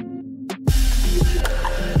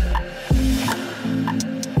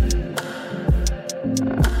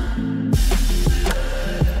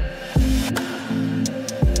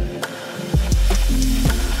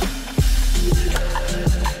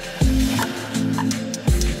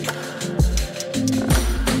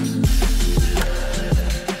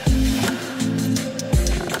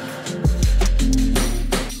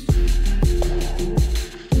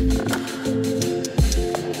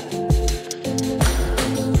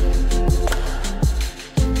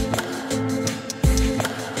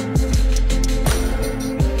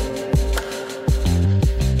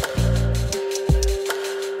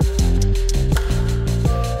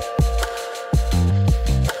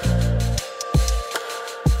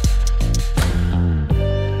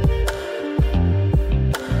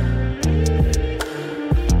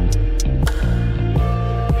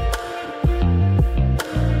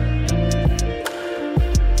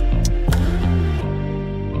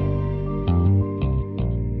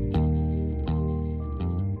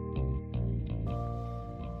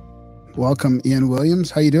 Welcome, Ian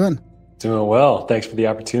Williams. How you doing? Doing well. Thanks for the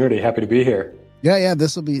opportunity. Happy to be here. Yeah.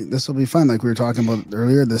 This will be fun. Like we were talking about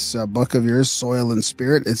earlier, this book of yours, Soil and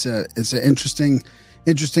Spirit. It's an interesting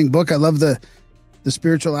book. I love the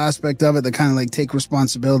spiritual aspect of it, the kind of like take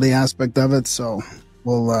responsibility aspect of it. So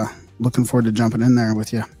we'll looking forward to jumping in there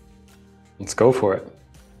with you. Let's go for it.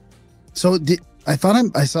 So I thought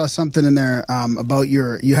I saw something in there about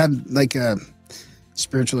you had like a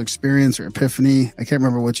spiritual experience or epiphany. I can't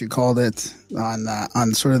remember what you called it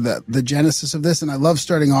on sort of the genesis of this. And I love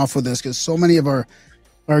starting off with this because so many of our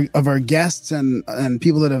guests and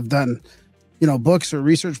people that have done, books or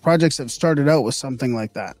research projects have started out with something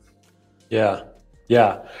like that. Yeah.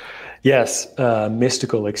 Yes.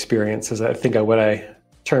 Mystical experiences. I think what I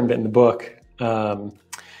termed it in the book. Not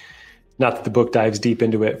that the book dives deep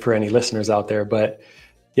into it for any listeners out there, but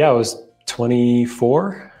yeah, I was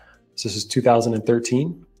 24. So this is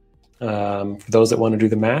 2013. For those that want to do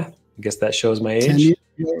the math, I guess that shows my age. 10 years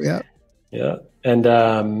ago, yeah. And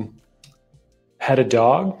had a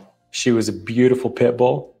dog. She was a beautiful pit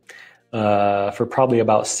bull for probably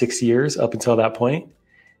about 6 years up until that point.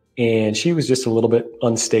 And she was just a little bit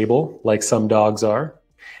unstable, like some dogs are.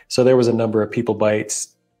 So there was a number of people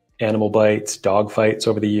bites, animal bites, dog fights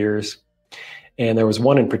over the years. And there was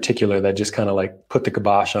one in particular that just kind of like put the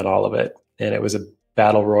kibosh on all of it. And it was a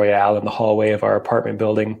battle royale in the hallway of our apartment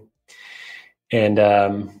building. And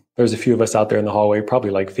there was a few of us out there in the hallway,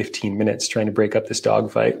 probably like 15 minutes trying to break up this dog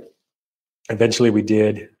fight. Eventually we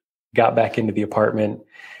did, got back into the apartment.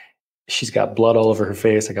 She's got blood all over her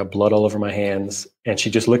face. I got blood all over my hands. And she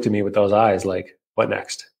just looked at me with those eyes like, what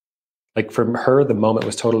next? Like for her, the moment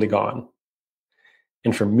was totally gone.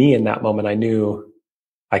 And for me in that moment, I knew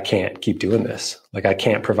I can't keep doing this. Like I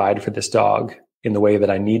can't provide for this dog in the way that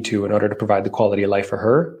I need to in order to provide the quality of life for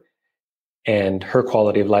her. And her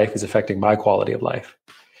quality of life is affecting my quality of life.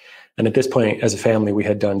 And at this point, as a family, we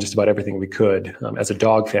had done just about everything we could. As a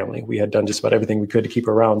dog family, we had done just about everything we could to keep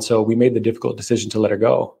her around. So we made the difficult decision to let her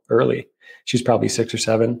go early. She was probably 6 or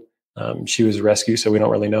 7. She was a rescue, so we don't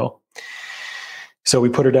really know. So we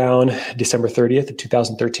put her down December 30th of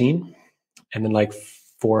 2013. And then like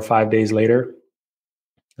 4 or 5 days later,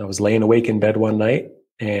 I was laying awake in bed one night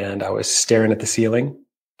and I was staring at the ceiling,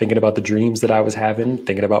 thinking about the dreams that I was having,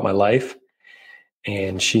 thinking about my life.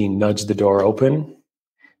 And she nudged the door open.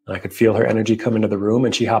 And I could feel her energy come into the room,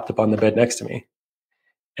 and she hopped up on the bed next to me.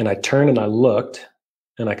 And I turned and I looked,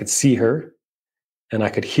 and I could see her and I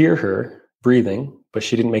could hear her breathing, but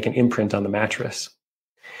she didn't make an imprint on the mattress.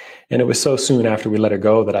 And it was so soon after we let her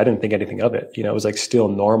go that I didn't think anything of it. You know, it was like still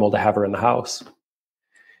normal to have her in the house.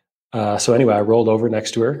 So anyway, I rolled over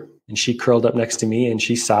next to her and she curled up next to me and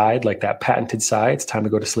she sighed like that patented sigh, it's time to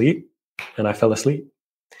go to sleep. And I fell asleep.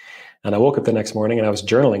 And I woke up the next morning and I was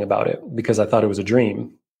journaling about it because I thought it was a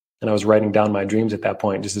dream. And I was writing down my dreams at that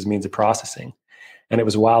point just as means of processing. And it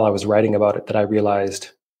was while I was writing about it that I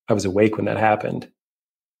realized I was awake when that happened.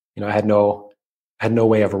 You know, I had no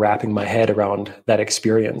way of wrapping my head around that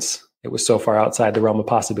experience. It was so far outside the realm of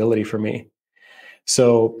possibility for me.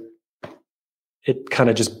 So it kind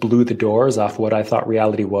of just blew the doors off what I thought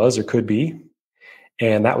reality was or could be.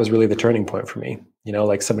 And that was really the turning point for me. You know,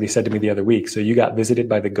 like somebody said to me the other week, so you got visited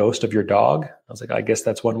by the ghost of your dog? I was like, I guess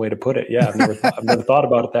that's one way to put it. Yeah, I've never thought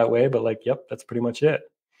about it that way, but like, yep, that's pretty much it.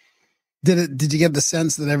 Did you get the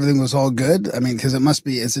sense that everything was all good? I mean, because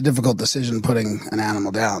it's a difficult decision putting an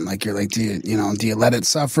animal down. Like you're like, do you let it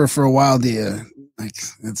suffer for a while? Do you like,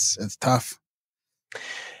 it's tough.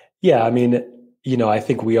 Yeah. I mean, you know, I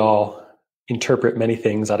think we all interpret many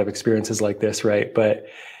things out of experiences like this, right? But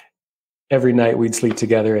every night we'd sleep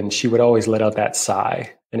together and she would always let out that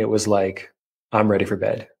sigh. And it was like, I'm ready for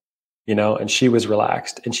bed, you know, and she was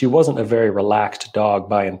relaxed. And she wasn't a very relaxed dog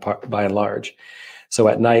by and large. So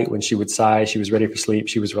at night when she would sigh, she was ready for sleep.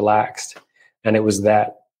 She was relaxed. And it was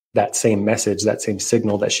that same message, that same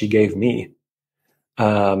signal that she gave me.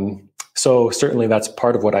 So certainly that's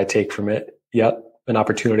part of what I take from it. Yep. An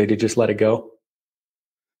opportunity to just let it go.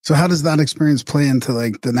 So how does that experience play into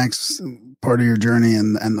like the next part of your journey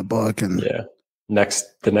and the book? And yeah,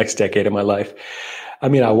 the next decade of my life. I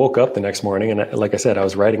mean, I woke up the next morning and like I said, I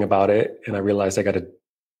was writing about it and I realized at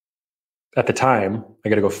the time, I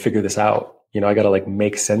got to go figure this out. You know, I got to like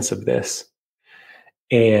make sense of this.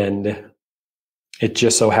 And it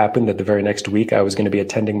just so happened that the very next week I was going to be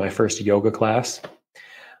attending my first yoga class.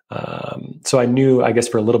 So I knew, I guess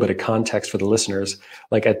for a little bit of context for the listeners,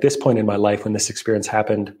 like at this point in my life, when this experience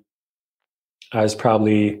happened, I was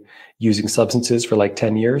probably using substances for like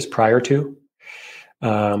 10 years prior to.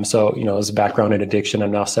 So, you know, as a background in addiction,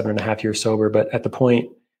 I'm now 7.5 years sober. But at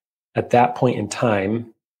that point in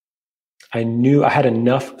time, I knew I had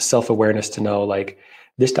enough self-awareness to know like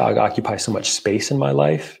this dog occupies so much space in my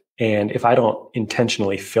life. And if I don't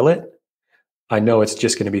intentionally fill it, I know it's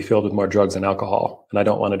just going to be filled with more drugs and alcohol. And I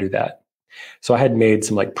don't want to do that. So I had made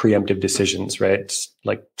some like preemptive decisions, right?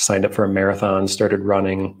 Like signed up for a marathon, started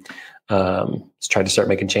running, tried to start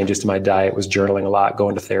making changes to my diet, was journaling a lot,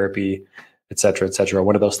 going to therapy, et cetera, et cetera.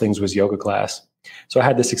 One of those things was yoga class. So I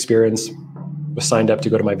had this experience, was signed up to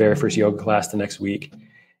go to my very first yoga class the next week.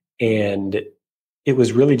 And it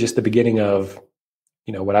was really just the beginning of,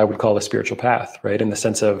 you know, what I would call a spiritual path, right? In the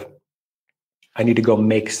sense of, I need to go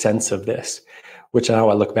make sense of this, which now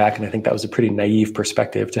I look back and I think that was a pretty naive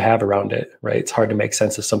perspective to have around it, right? It's hard to make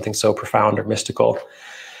sense of something so profound or mystical.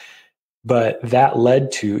 But that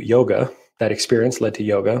led to yoga. That experience led to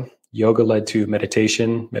yoga. Yoga led to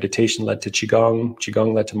meditation. Meditation led to Qigong.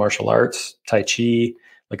 Qigong led to martial arts, Tai Chi.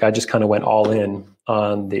 Like I just kind of went all in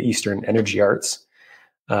on the Eastern energy arts.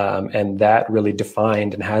 And that really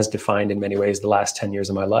defined and has defined in many ways the last 10 years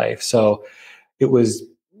of my life. So it was,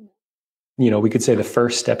 you know, we could say the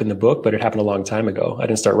first step in the book, but it happened a long time ago. I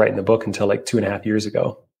didn't start writing the book until like 2.5 years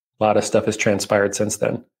ago. A lot of stuff has transpired since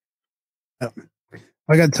then.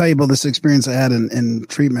 I got to tell you about this experience I had in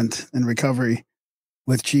treatment and recovery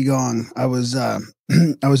with Qigong. I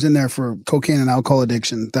was in there for cocaine and alcohol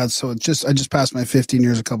addiction. I just passed my 15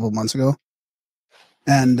 years a couple of months ago.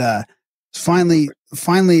 And,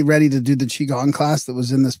 finally ready to do the Qigong class that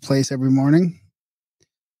was in this place every morning.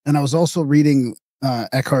 And I was also reading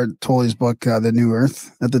Eckhart Tolle's book, The New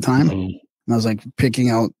Earth at the time. Mm-hmm. And I was like picking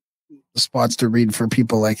out spots to read for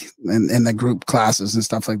people like in the group classes and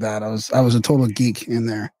stuff like that. I was a total geek in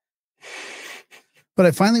there. But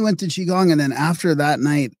I finally went to Qigong, and then after that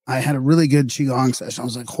night, I had a really good Qigong session. I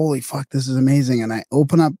was like, holy fuck, this is amazing. And I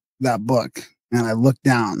opened up that book and I looked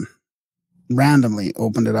down, randomly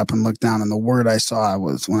opened it up and looked down. And the word I saw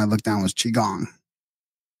was, when I looked down, was Qigong.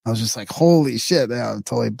 I was just like, holy shit. Yeah, it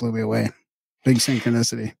totally blew me away. Big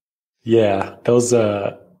synchronicity. Yeah. Those,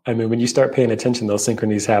 I mean, when you start paying attention, those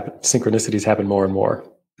synchronicities happen more and more.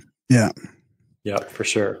 Yeah. Yeah, for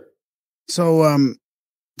sure. So,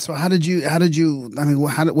 so how did you, I mean,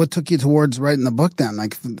 what took you towards writing the book then?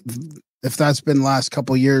 Like, if that's been the last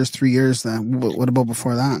couple of years, 3 years, then what about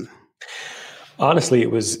before that? Honestly, it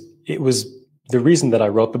was the reason that I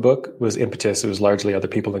wrote the book was impetus. It was largely other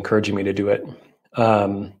people encouraging me to do it.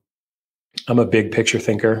 I'm a big picture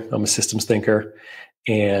thinker. I'm a systems thinker,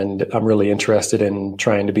 and I'm really interested in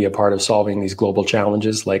trying to be a part of solving these global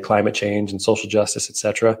challenges like climate change and social justice, et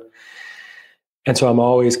cetera. And so I'm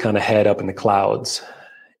always kind of head up in the clouds.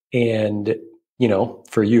 And, you know,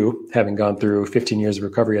 for you, having gone through 15 years of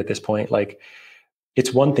recovery at this point, like,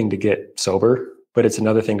 it's one thing to get sober, but it's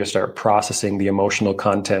another thing to start processing the emotional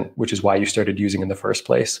content, which is why you started using in the first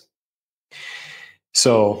place.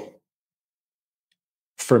 So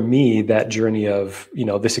for me, that journey of, you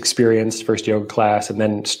know, this experience, first yoga class, and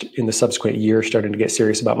then in the subsequent year, starting to get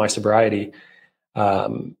serious about my sobriety,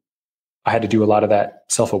 I had to do a lot of that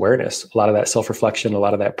self-awareness, a lot of that self-reflection, a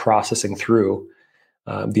lot of that processing through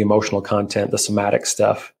the emotional content, the somatic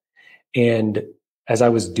stuff. And as I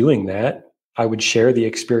was doing that, I would share the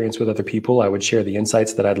experience with other people. I would share the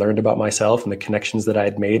insights that I'd learned about myself and the connections that I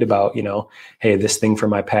had made about, you know, hey, this thing from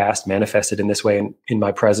my past manifested in this way in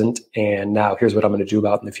my present. And now here's what I'm going to do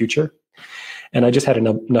about it in the future. And I just had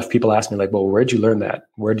enough people ask me, like, well, where did you learn that?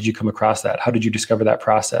 Where did you come across that? How did you discover that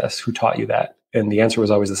process? Who taught you that? And the answer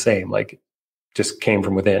was always the same, like, just came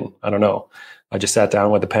from within. I don't know. I just sat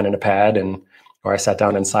down with a pen and a pad, or I sat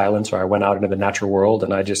down in silence, or I went out into the natural world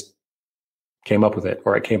and I just came up with it,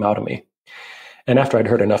 or it came out of me. And after I'd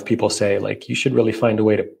heard enough people say, like, you should really find a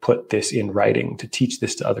way to put this in writing, to teach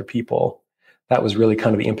this to other people, that was really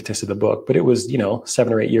kind of the impetus of the book. But it was, you know,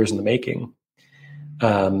 7 or 8 years in the making.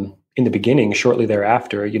 In the beginning, shortly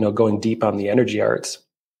thereafter, you know, going deep on the energy arts.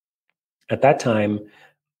 At that time,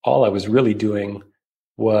 all I was really doing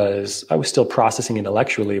was, I was still processing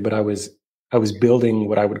intellectually, but I was building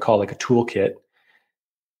what I would call like a toolkit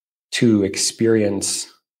to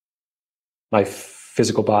experience my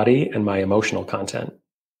physical body and my emotional content.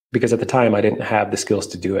 Because at the time I didn't have the skills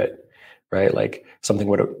to do it, right? Like, something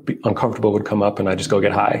would be uncomfortable would come up and I'd just go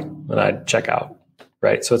get high and I'd check out,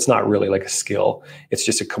 right? So it's not really like a skill. It's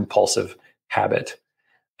just a compulsive habit.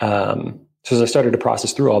 So as I started to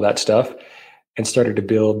process through all that stuff and started to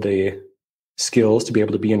build the skills to be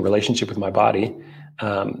able to be in relationship with my body,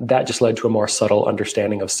 that just led to a more subtle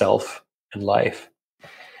understanding of self and life.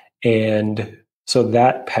 And so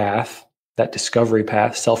that path, that discovery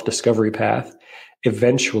path, self-discovery path,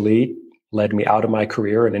 eventually led me out of my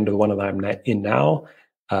career and into the one that I'm in now,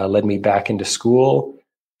 led me back into school,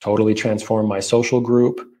 totally transformed my social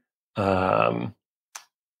group, and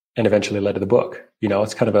eventually led to the book. You know,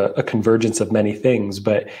 it's kind of a convergence of many things,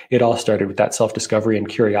 but it all started with that self-discovery and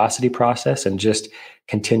curiosity process, and just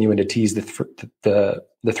continuing to tease the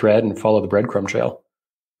thread and follow the breadcrumb trail.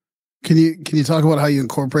 Can you talk about how you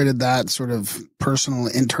incorporated that sort of personal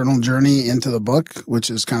internal journey into the book, which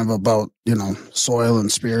is kind of about, you know, soil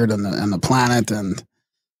and spirit and the planet, and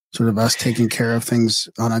sort of us taking care of things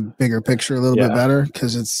on a bigger picture a little bit better?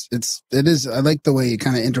 Because it is, I like the way you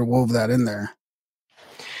kind of interwove that in there.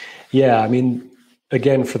 Yeah. I mean,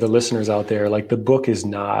 again, for the listeners out there, like, the book is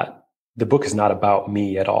not about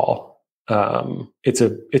me at all. It's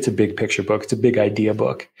a big picture book. It's a big idea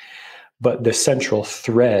book. But the central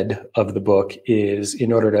thread of the book is,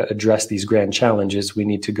 in order to address these grand challenges, we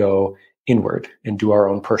need to go inward and do our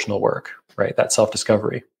own personal work, right? That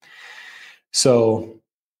self-discovery. So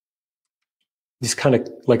these kind of,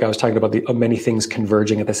 like I was talking about, the many things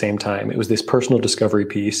converging at the same time. It was this personal discovery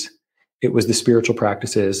piece. It was the spiritual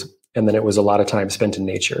practices. And then it was a lot of time spent in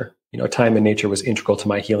nature. You know, time in nature was integral to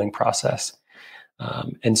my healing process.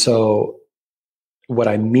 And so what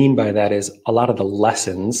I mean by that is, a lot of the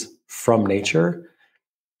lessons from nature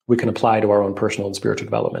we can apply to our own personal and spiritual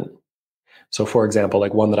development. So, for example,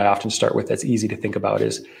 like, one that I often start with that's easy to think about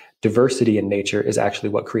is, diversity in nature is actually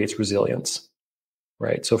what creates resilience,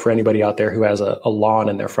 right? So for anybody out there who has a lawn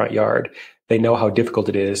in their front yard, they know how difficult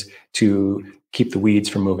it is to keep the weeds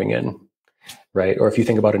from moving in, right? Or if you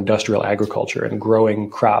think about industrial agriculture and growing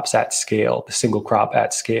crops at scale, the single crop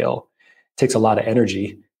at scale, it takes a lot of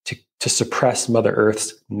energy to suppress Mother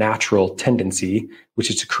Earth's natural tendency, which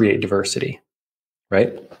is to create diversity,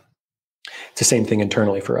 right? the same thing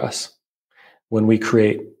internally for us. When we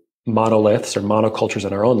create monoliths or monocultures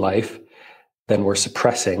in our own life, then we're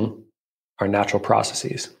suppressing our natural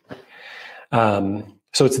processes.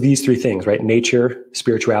 So it's these three things, right? Nature,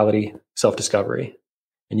 spirituality, self-discovery.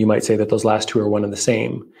 And you might say that those last two are one and the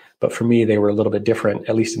same, but for me, they were a little bit different,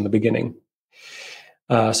 at least in the beginning.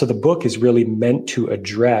 So the book is really meant to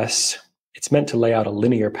it's meant to lay out a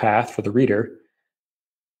linear path for the reader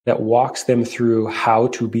that walks them through how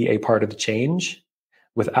to be a part of the change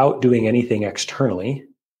without doing anything externally,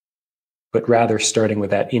 but rather starting with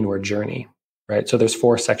that inward journey, right? So there's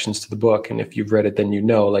 4 sections to the book. And if you've read it, then you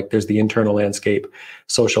know, like there's the internal landscape,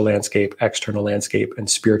 social landscape, external landscape, and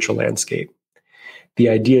spiritual landscape. The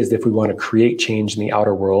idea is that if we want to create change in the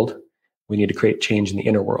outer world, we need to create change in the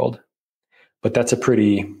inner world. But that's a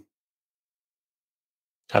pretty,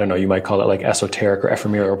 I don't know, you might call it like esoteric or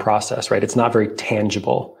ephemeral process, right? It's not very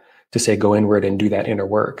tangible to say go inward and do that inner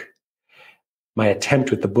work. My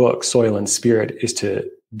attempt with the book, Soil and Spirit, is to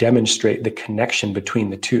demonstrate the connection between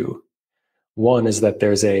the two. One is that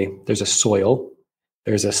there's a soil,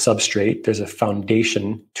 there's a substrate, there's a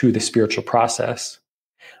foundation to the spiritual process.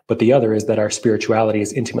 But the other is that our spirituality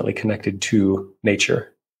is intimately connected to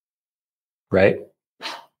nature, right?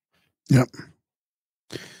 Yep.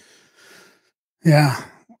 Yeah.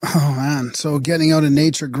 Oh man. So getting out in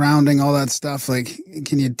nature, grounding, all that stuff, like,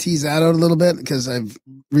 can you tease that out a little bit? Because I've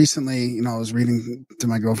recently, I was reading to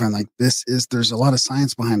my girlfriend, like there's a lot of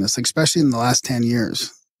science behind this, like, especially in the last 10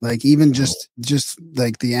 years, like even just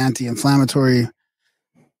like the anti-inflammatory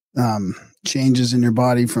changes in your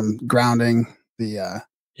body from grounding, the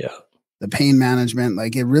pain management,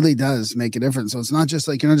 like it really does make a difference. So it's not just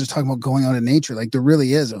like, you're not just talking about going out in nature, like there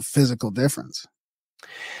really is a physical difference.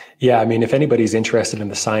 Yeah, I mean, if anybody's interested in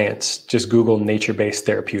the science, just Google nature-based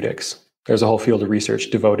therapeutics. There's a whole field of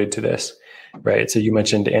research devoted to this, right? So you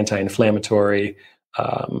mentioned anti-inflammatory,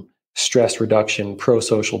 stress reduction,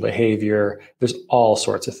 pro-social behavior. There's all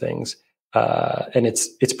sorts of things. And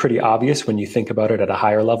it's pretty obvious when you think about it at a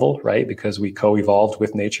higher level, right? Because we co-evolved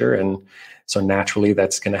with nature. And so naturally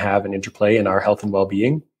that's going to have an interplay in our health and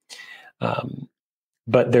well-being.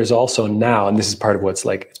 But there's also now, and this is part of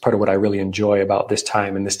it's part of what I really enjoy about this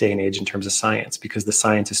time and this day and age in terms of science, because the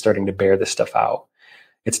science is starting to bear this stuff out.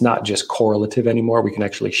 It's not just correlative anymore. We can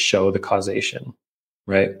actually show the causation,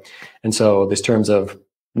 right? And so this terms of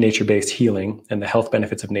nature-based healing and the health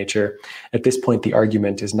benefits of nature, at this point, the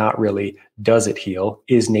argument is not really, does it heal?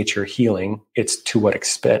 Is nature healing? It's to what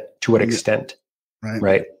extent,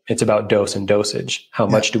 right? It's about dose and dosage. How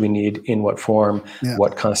much do we need? In what form?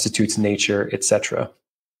 What constitutes nature, etc.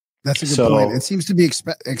 That's a good point. It seems to be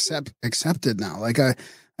accepted now. Like I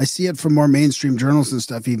see it from more mainstream journals and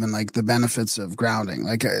stuff, even like the benefits of grounding.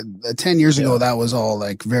 Like 10 years ago, that was all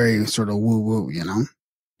like very sort of woo-woo,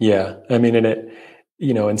 Yeah. I mean,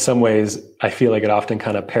 in some ways, I feel like it often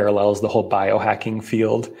kind of parallels the whole biohacking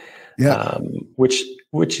field, which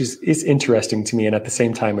is interesting to me. And at the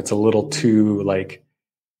same time, it's a little too like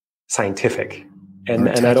scientific. And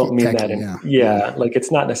I don't mean that like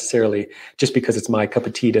it's not necessarily just because it's my cup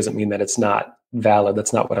of tea doesn't mean that it's not valid.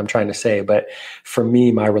 That's not what I'm trying to say. But for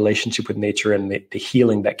me, my relationship with nature and the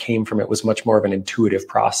healing that came from it was much more of an intuitive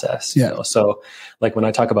process. So like when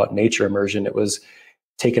I talk about nature immersion, it was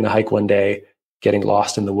taking a hike one day, getting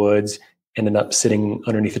lost in the woods, ended up sitting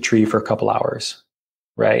underneath a tree for a couple hours.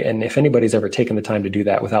 Right. And if anybody's ever taken the time to do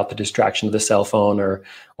that without the distraction of the cell phone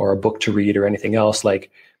or a book to read or anything else,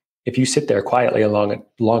 like if you sit there quietly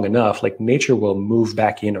long enough, like nature will move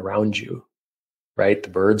back in around you, right? The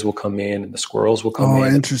birds will come in and the squirrels will come in.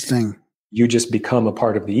 Oh, interesting. You just become a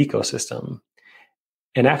part of the ecosystem.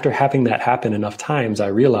 And after having that happen enough times, I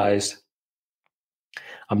realized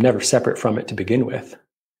I'm never separate from it to begin with.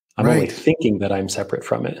 I'm only thinking that I'm separate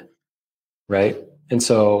from it, right? And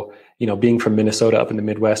so, being from Minnesota up in the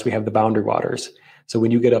Midwest, we have the boundary waters. So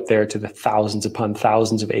when you get up there to the thousands upon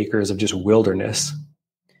thousands of acres of just wilderness,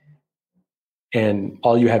 and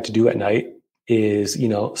all you have to do at night is,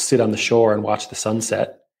 sit on the shore and watch the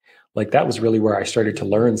sunset. Like that was really where I started to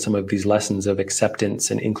learn some of these lessons of acceptance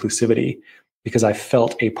and inclusivity, because I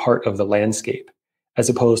felt a part of the landscape as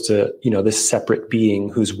opposed to, this separate being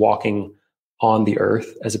who's walking on the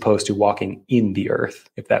earth as opposed to walking in the earth,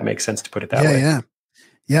 if that makes sense to put it that way.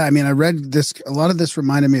 Yeah. I mean, I read this, a lot of this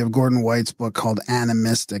reminded me of Gordon White's book called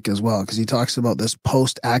Animistic as well, because he talks about this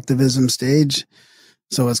post-activism stage.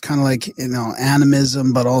 So it's kind of like,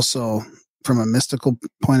 animism, but also from a mystical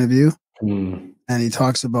point of view. And he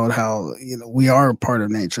talks about how, we are a part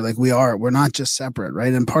of nature. Like we're not just separate,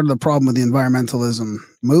 right? And part of the problem with the environmentalism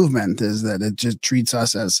movement is that it just treats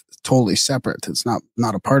us as totally separate. It's not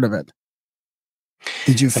a part of it.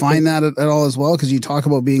 Did you find that at all as well? Because you talk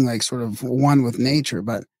about being like sort of one with nature,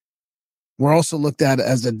 but we're also looked at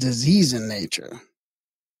as a disease in nature.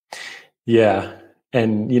 Yeah.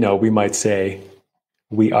 And, you know, we might say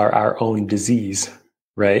we are our own disease,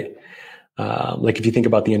 right? Like if you think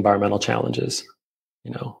about the environmental challenges,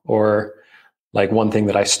 you know, or like one thing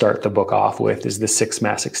that I start the book off with is the sixth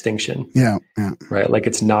mass extinction. Yeah. Right. Like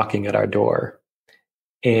it's knocking at our door.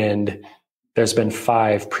 And there's been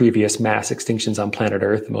 5 previous mass extinctions on planet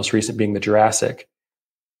Earth, the most recent being the Jurassic.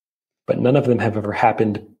 But none of them have ever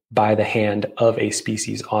happened by the hand of a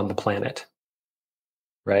species on the planet.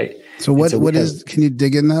 Right. So what is, can you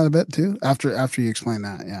dig in that a bit too? After you explain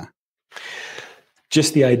that? Yeah.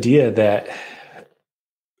 Just the idea that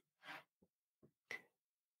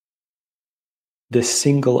this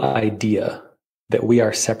single idea that we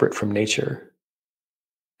are separate from nature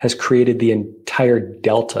has created the entire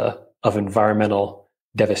delta of environmental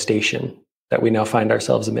devastation that we now find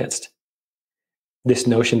ourselves amidst. This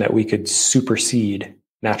notion that we could supersede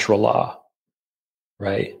natural law,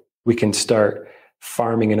 right? We can start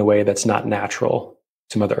farming in a way that's not natural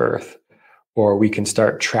to Mother Earth, or we can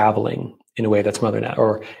start traveling in a way that's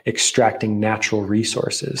or extracting natural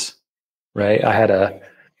resources, right? I had a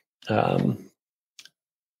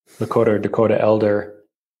Lakota or Dakota elder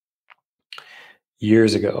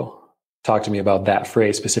years ago talk to me about that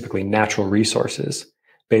phrase, specifically natural resources,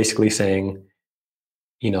 basically saying,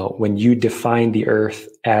 you know, when you define the earth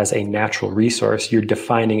as a natural resource, you're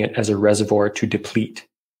defining it as a reservoir to deplete,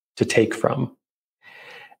 to take from.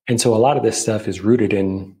 And so a lot of this stuff is rooted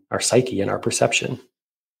in our psyche and our perception.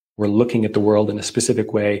 We're looking at the world in a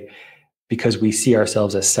specific way because we see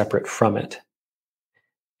ourselves as separate from it.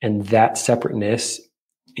 And that separateness,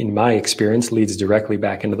 in my experience, leads directly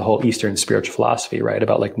back into the whole Eastern spiritual philosophy, right?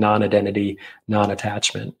 About like non-identity,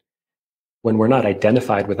 non-attachment. When we're not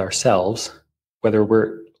identified with ourselves,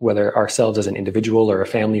 whether ourselves as an individual or a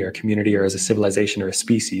family or a community or as a civilization or a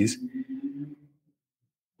species,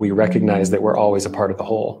 we recognize that we're always a part of the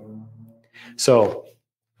whole. So,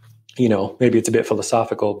 you know, maybe it's a bit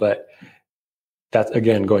philosophical, but that's,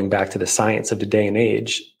 again, going back to the science of the day and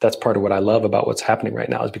age, that's part of what I love about what's happening right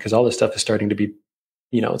now, is because all this stuff is starting to be,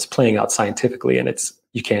 you know, it's playing out scientifically, and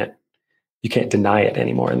you can't deny it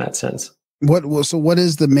anymore in that sense. What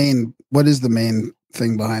is the main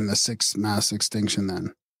thing behind the sixth mass extinction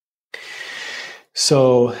then?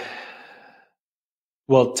 So,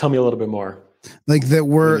 well, tell me a little bit more. Like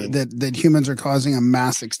that humans are causing a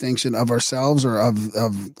mass extinction of ourselves or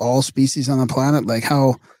of all species on the planet. Like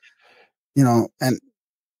how, you know,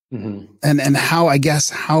 and how, I guess,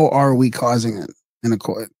 how are we causing it in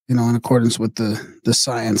accordance with the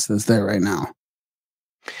science that's there right now?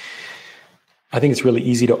 I think it's really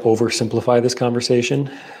easy to oversimplify this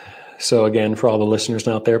conversation. So again, for all the listeners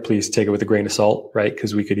out there, please take it with a grain of salt, right?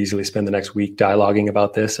 Because we could easily spend the next week dialoguing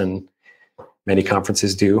about this, and many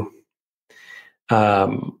conferences do.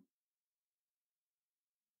 Loss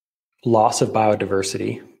of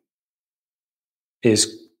biodiversity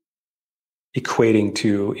is equating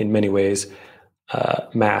to, in many ways,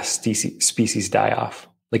 mass species die-off.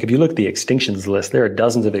 Like if you look at the extinctions list, there are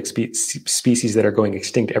dozens of species that are going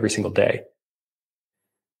extinct every single day.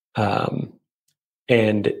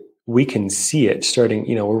 And we can see it starting,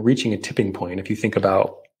 you know, we're reaching a tipping point. If you think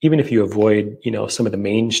about, even if you avoid, you know, some of the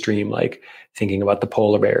mainstream, like thinking about the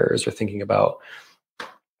polar bears or thinking about,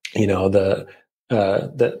 you know,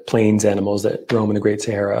 the plains animals that roam in the Great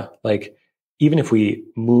Sahara, like even if we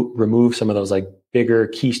remove some of those like bigger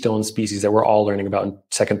keystone species that we're all learning about in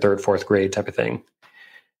 2nd, 3rd, 4th grade type of thing,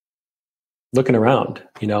 looking around,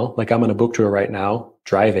 you know, like I'm on a book tour right now,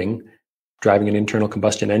 driving an internal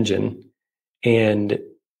combustion engine, and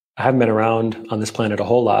I haven't been around on this planet a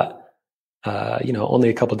whole lot, you know, only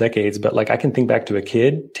a couple decades, but like I can think back to a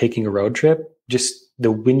kid taking a road trip, just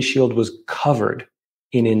the windshield was covered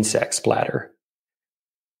in insect splatter.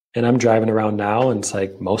 And I'm driving around now and it's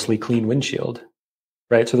like mostly clean windshield,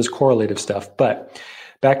 right? So there's correlative stuff. But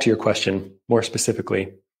back to your question, more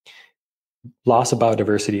specifically, loss of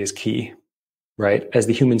biodiversity is key, right? As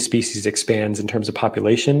the human species expands in terms of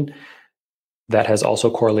population, that has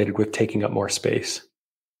also correlated with taking up more space.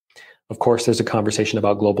 Of course, there's a conversation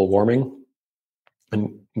about global warming,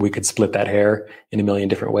 and we could split that hair in a million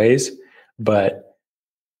different ways, but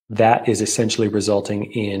that is essentially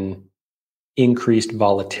resulting in increased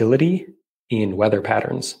volatility in weather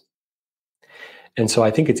patterns. And so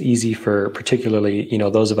I think it's easy for particularly, you know,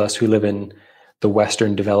 those of us who live in the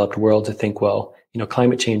Western developed world to think, well, you know,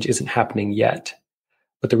 climate change isn't happening yet.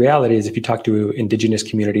 But the reality is, if you talk to indigenous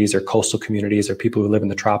communities or coastal communities or people who live in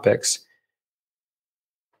the tropics,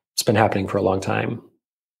 it's been happening for a long time.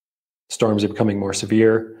 Storms are becoming more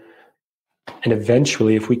severe. And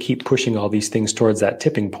eventually, if we keep pushing all these things towards that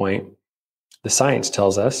tipping point, the science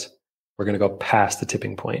tells us we're going to go past the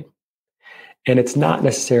tipping point. And it's not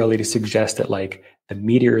necessarily to suggest that like the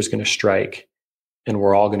meteor is going to strike and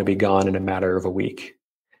we're all going to be gone in a matter of a week.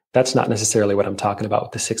 That's not necessarily what I'm talking about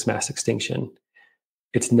with the sixth mass extinction.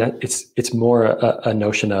 It's more a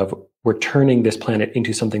notion of we're turning this planet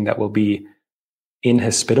into something that will be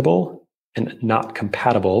inhospitable and not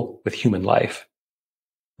compatible with human life,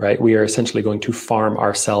 right? We are essentially going to farm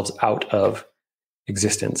ourselves out of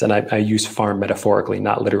existence. And I use farm metaphorically,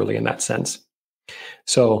 not literally in that sense.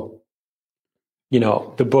 So,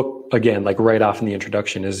 the book, again, like right off in the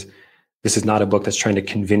introduction this is not a book that's trying to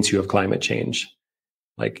convince you of climate change.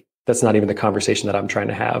 Like that's not even the conversation that I'm trying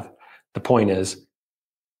to have. The point is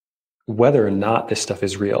whether or not this stuff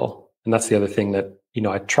is real. And that's the other thing that,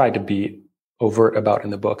 I tried to be overt about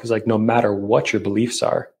in the book is like, no matter what your beliefs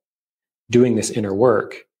are, doing this inner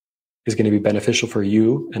work is going to be beneficial for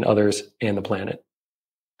you and others and the planet.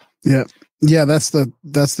 Yeah. Yeah. That's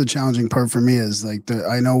the challenging part for me is like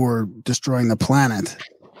I know we're destroying the planet.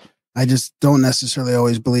 I just don't necessarily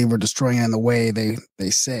always believe we're destroying it in the way they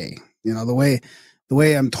say, the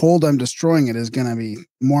way I'm told I'm destroying it is going to be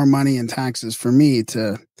more money and taxes for me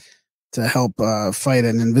to help fight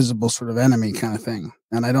an invisible sort of enemy kind of thing.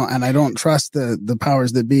 And I don't trust the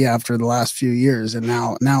powers that be after the last few years. And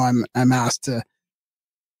now I'm asked to,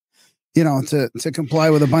 to comply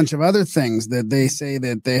with a bunch of other things that they say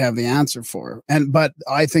that they have the answer for. But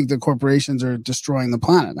I think the corporations are destroying the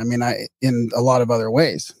planet. I mean, in a lot of other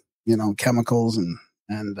ways, chemicals and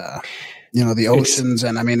the oceans.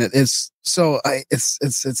 And I mean, it's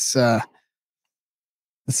a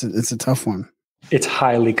tough one. It's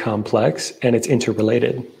highly complex and it's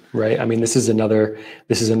interrelated, right? I mean, this is another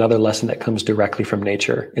lesson that comes directly from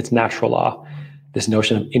nature. It's natural law, this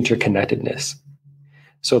notion of interconnectedness.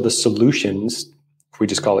 So the solutions, if we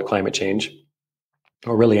just call it climate change,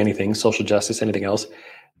 or really anything, social justice, anything else,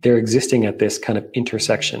 they're existing at this kind of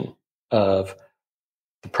intersection of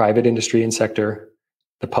the private industry and sector,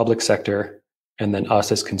 the public sector, and then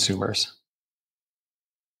us as consumers.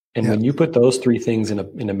 And when you put those three things in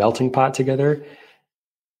a melting pot together,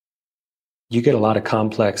 you get a lot of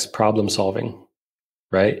complex problem solving,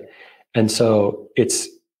 right? And so it's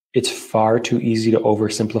far too easy to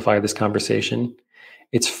oversimplify this conversation.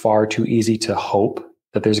 It's far too easy to hope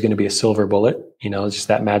that there's going to be a silver bullet, it's just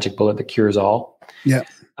that magic bullet that cures all. Yeah.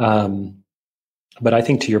 But I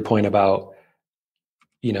think to your point about,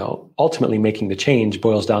 ultimately making the change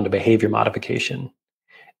boils down to behavior modification.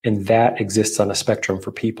 And that exists on a spectrum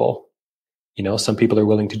for people. Some people are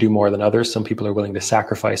willing to do more than others. Some people are willing to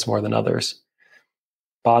sacrifice more than others.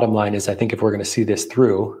 Bottom line is, I think if we're going to see this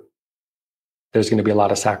through, there's going to be a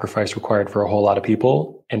lot of sacrifice required for a whole lot of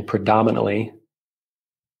people. And predominantly,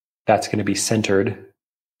 that's going to be centered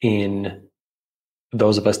in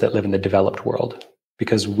those of us that live in the developed world,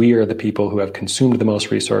 because we are the people who have consumed the most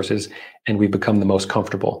resources and we've become the most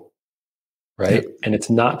comfortable, right? Yeah. And it's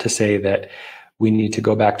not to say that we need to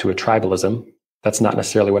go back to a tribalism. That's not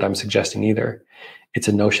necessarily what I'm suggesting either. It's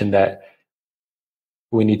a notion that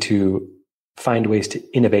we need to find ways to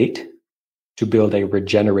innovate to build a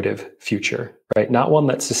regenerative future, right? Not one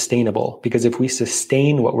that's sustainable, because if we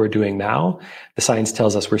sustain what we're doing now, the science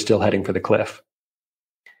tells us we're still heading for the cliff.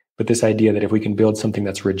 But this idea that if we can build something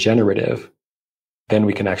that's regenerative, then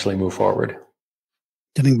we can actually move forward.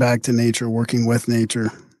 Getting back to nature, working with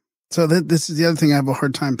nature. So this is the other thing I have a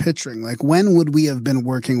hard time picturing. Like, when would we have been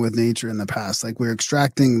working with nature in the past? Like, we're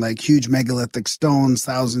extracting like huge megalithic stones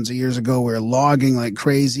thousands of years ago. We're logging like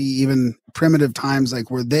crazy, even primitive times. Like,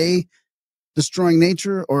 were they destroying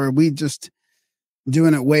nature, or are we just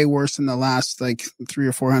doing it way worse in the last like 300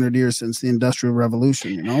 or 400 years since the Industrial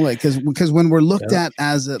Revolution? Like, because when we're looked at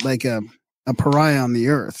as a pariah on the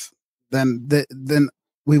earth, then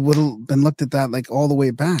we would have been looked at that like all the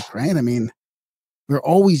way back, right? I mean, we're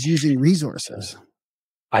always using resources.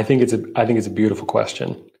 I think it's a beautiful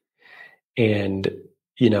question. And,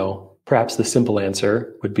 perhaps the simple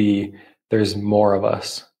answer would be there's more of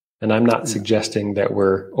us. And I'm not suggesting that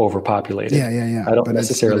we're overpopulated. Yeah. I don't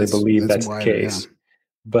necessarily believe that's the case. Yeah.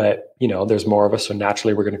 But, there's more of us. So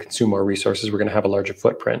naturally, we're going to consume more resources. We're going to have a larger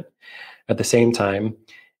footprint. At the same time,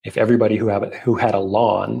 if everybody who had a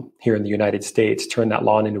lawn here in the United States turned that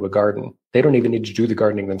lawn into a garden, they don't even need to do the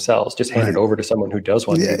gardening themselves. Just hand it over to someone who does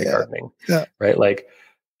want to do the gardening, right? Like,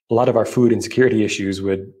 a lot of our food insecurity issues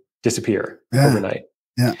would disappear overnight.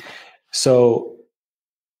 Yeah. So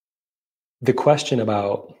the question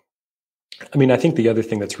about, I think the other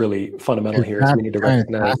thing that's really fundamental here is we need to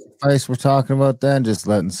recognize. Sacrifice we're talking about then, just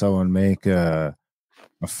letting someone make a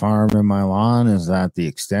a farm in my lawn? Is that the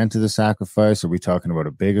extent of the sacrifice? Are we talking about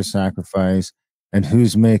a bigger sacrifice? And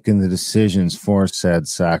who's making the decisions for said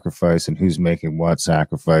sacrifice, and who's making what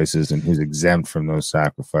sacrifices, and who's exempt from those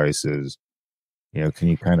sacrifices? You know, can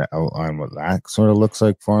you kind of outline what that sort of looks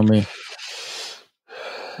like for me?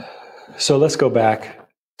 So let's go back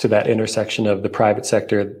to that intersection of the private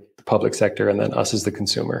sector, the public sector, and then us as the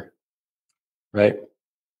consumer, right?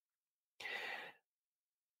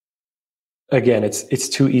 Again, it's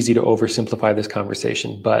too easy to oversimplify this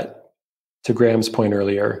conversation, but to Graham's point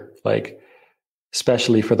earlier, like,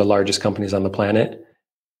 especially for the largest companies on the planet,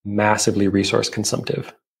 massively resource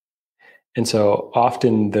consumptive. And so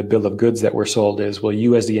often the bill of goods that we're sold is, well,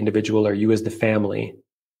 you as the individual or you as the family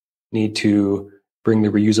need to bring the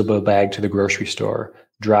reusable bag to the grocery store,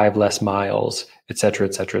 drive less miles, et cetera,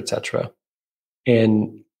 et cetera, et cetera.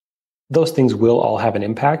 And those things will all have an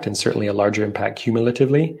impact, and certainly a larger impact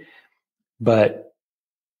cumulatively. But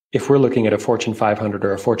if we're looking at a Fortune 500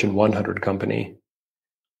 or a Fortune 100 company,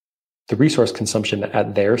 the resource consumption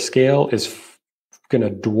at their scale is going to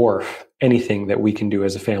dwarf anything that we can do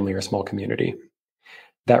as a family or a small community.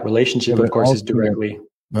 That relationship, of course, is directly.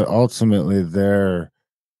 But ultimately, their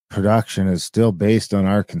production is still based on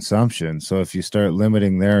our consumption. So if you start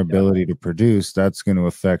limiting their ability to produce, that's going to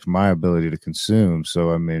affect my ability to consume.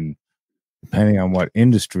 So, I mean, depending on what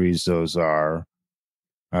industries those are,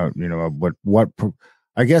 you know,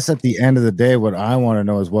 I guess at the end of the day, what I want to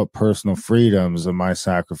know is what personal freedoms am I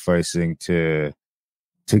sacrificing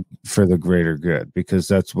for the greater good? Because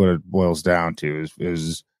that's what it boils down to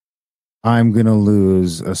is I'm going to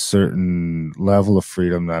lose a certain level of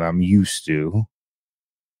freedom that I'm used to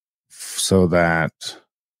so that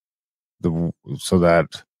the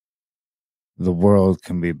world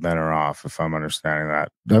can be better off, if I'm understanding that.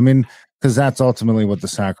 I mean, because that's ultimately what the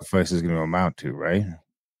sacrifice is going to amount to, right?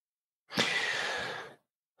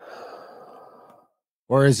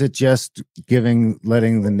 Or is it just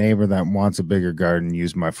letting the neighbor that wants a bigger garden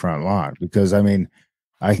use my front lawn? Because, I mean,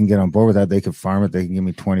 I can get on board with that. They could farm it. They can give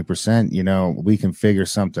me 20%. You know, we can figure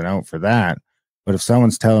something out for that. But if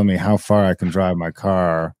someone's telling me how far I can drive my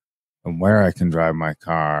car and where I can drive my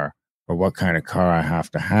car or what kind of car I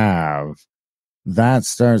have to have, that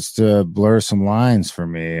starts to blur some lines for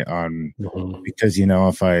me on because, you know,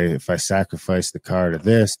 if I sacrifice the car to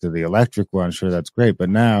the electric one, sure, that's great. But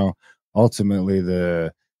now ultimately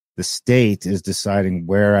the state is deciding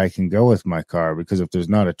where I can go with my car, because if there's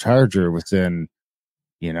not a charger within,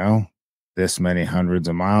 you know, this many hundreds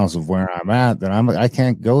of miles of where I'm at, then I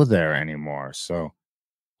can't go there anymore. So,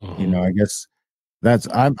 you know, I guess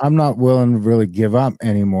I'm not willing to really give up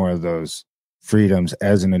any more of those freedoms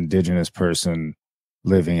as an Indigenous person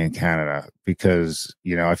living in Canada, because,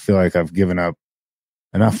 you know, I feel like I've given up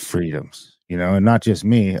enough freedoms, you know, and not just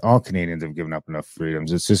me, all Canadians have given up enough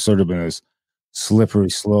freedoms. It's just sort of been this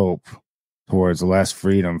slippery slope towards less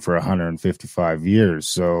freedom for 155 years.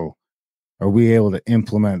 So are we able to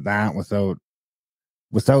implement that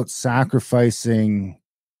without sacrificing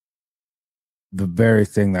the very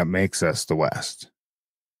thing that makes us the West,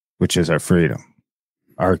 which is our freedom,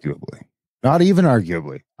 arguably? Not even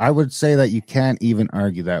arguably. I would say that you can't even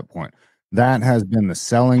argue that point. That has been the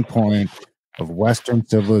selling point of Western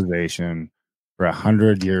civilization for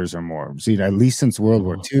 100 years or more. See, at least since World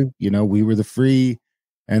War II, you know, we were the free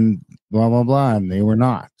and blah, blah, blah, and they were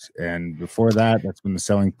not. And before that, that's been the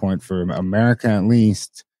selling point for America, at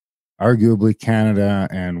least, arguably Canada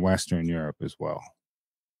and Western Europe as well.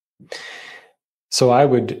 So I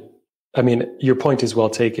mean, your point is well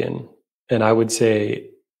taken. And I would say,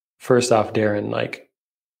 first off, Darren, like,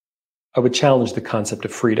 I would challenge the concept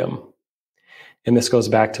of freedom. And this goes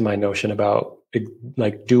back to my notion about,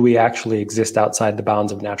 like, do we actually exist outside the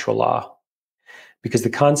bounds of natural law? Because the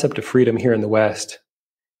concept of freedom here in the West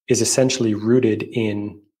is essentially rooted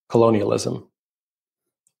in colonialism,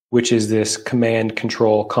 which is this command,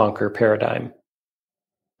 control, conquer paradigm,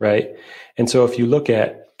 right? And so if you look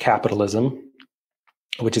at capitalism,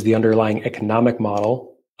 which is the underlying economic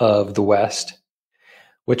model of the West,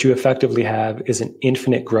 what you effectively have is an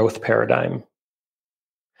infinite growth paradigm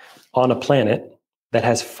on a planet that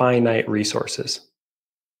has finite resources.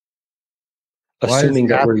 Assuming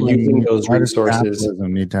that we're using those resources. Why does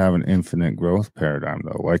capitalism need to have an infinite growth paradigm,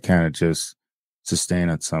 though? Why can't it just sustain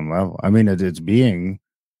at some level? I mean, it's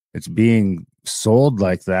being sold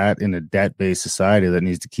like that in a debt-based society that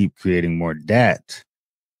needs to keep creating more debt.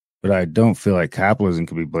 But I don't feel like capitalism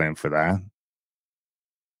can be blamed for that.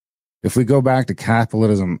 If we go back to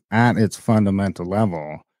capitalism at its fundamental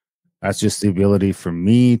level, that's just the ability for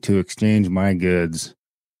me to exchange my goods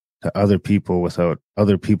to other people without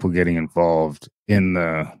other people getting involved in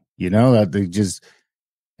the, you know, that they just,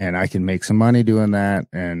 and I can make some money doing that.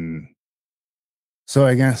 And so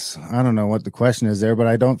I guess, I don't know what the question is there, but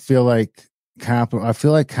I don't feel like I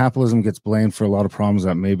feel like capitalism gets blamed for a lot of problems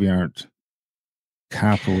that maybe aren't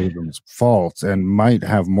capitalism's fault and might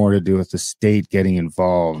have more to do with the state getting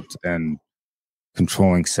involved and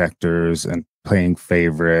controlling sectors and playing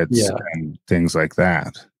favorites and things like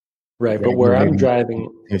that. Right. But where I'm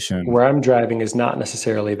driving is not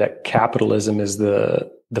necessarily that capitalism is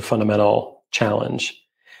the fundamental challenge.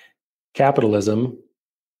 Capitalism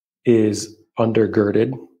is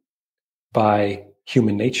undergirded by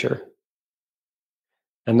human nature.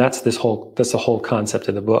 And that's the whole concept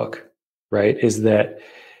of the book, right? Is that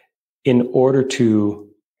in order to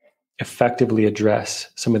effectively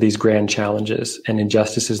address some of these grand challenges and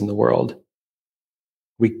injustices in the world,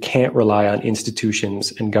 we can't rely on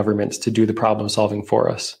institutions and governments to do the problem solving for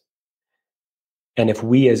us. And if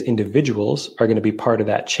we as individuals are going to be part of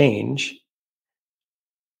that change,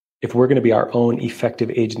 if we're going to be our own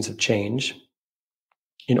effective agents of change,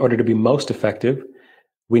 in order to be most effective,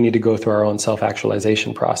 we need to go through our own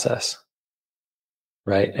self-actualization process,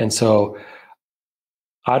 right? And so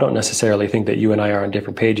I don't necessarily think that you and I are on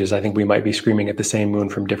different pages. I think we might be screaming at the same moon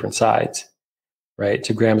from different sides, right?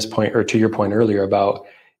 To Graham's point, or to your point earlier about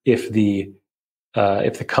if the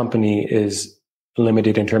company is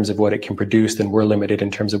limited in terms of what it can produce, then we're limited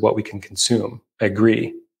in terms of what we can consume. I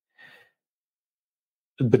agree.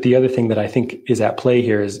 But the other thing that I think is at play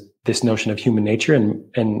here is this notion of human nature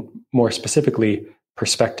and more specifically,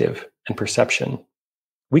 perspective and perception.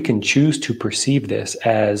 We can choose to perceive this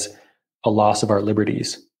as a loss of our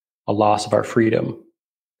liberties, a loss of our freedom.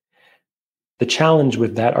 The challenge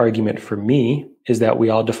with that argument for me is that we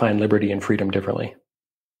all define liberty and freedom differently.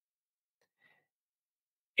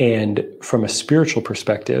 And from a spiritual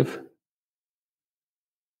perspective,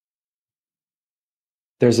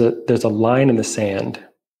 there's a line in the sand.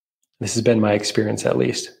 This has been my experience, at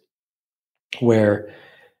least, where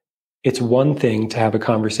it's one thing to have a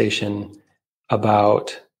conversation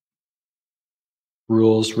about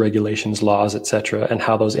rules, regulations, laws, etc., and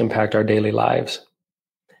how those impact our daily lives.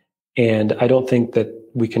 And I don't think that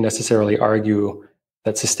we can necessarily argue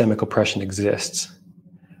that systemic oppression exists.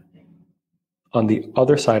 On the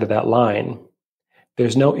other side of that line,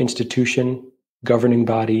 there's no institution, governing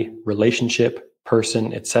body, relationship,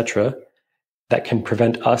 person, etc., that can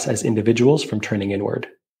prevent us as individuals from turning inward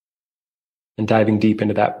and diving deep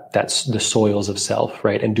into that's the soils of self,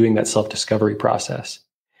 right? And doing that self-discovery process.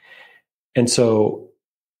 And so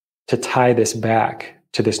to tie this back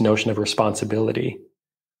to this notion of responsibility,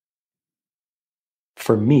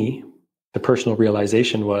 for me, the personal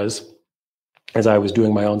realization was, as I was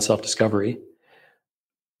doing my own self-discovery,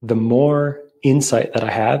 the more insight that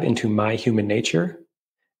I have into my human nature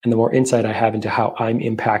and the more insight I have into how I'm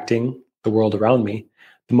impacting the world around me,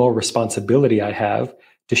 the more responsibility I have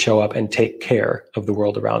to show up and take care of the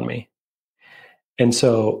world around me. And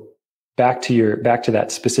so back to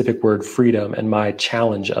that specific word freedom and my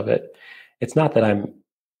challenge of it, it's not that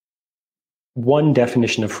one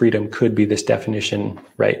definition of freedom could be this definition,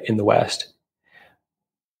 right, in the West.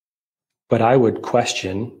 But I would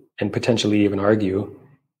question and potentially even argue,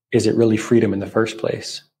 is it really freedom in the first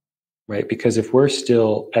place, right? Because if we're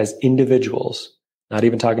still, as individuals, not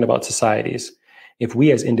even talking about societies, if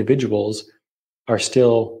we as individuals are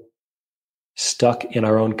still stuck in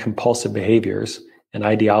our own compulsive behaviors and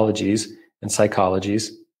ideologies and psychologies,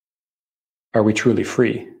 are we truly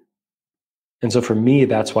free? And so for me,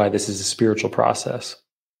 that's why this is a spiritual process.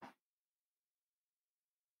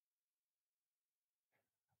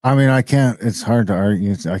 I mean, it's hard to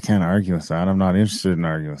argue. I can't argue with that. I'm not interested in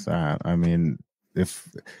arguing with that. I mean,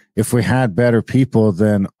 if we had better people,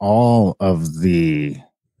 then all of the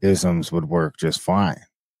isms would work just fine.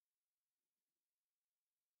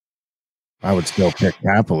 I would still pick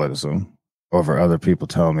capitalism over other people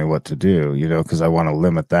telling me what to do, because I want to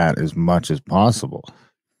limit that as much as possible.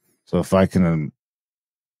 So if I can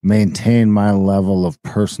maintain my level of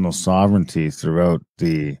personal sovereignty throughout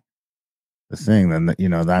the thing, then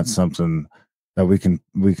that's something that we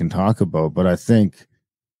can talk about. But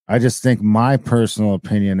I just think my personal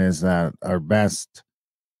opinion is that our best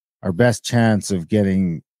chance of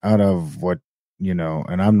getting out of what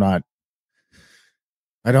and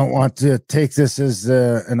I don't want to take this as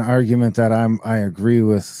an argument that I agree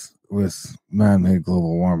with man-made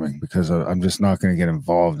global warming, because I'm just not going to get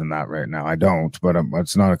involved in that right now. I don't, but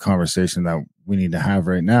it's not a conversation that we need to have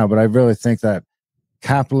right now. But I really think that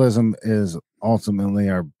capitalism is ultimately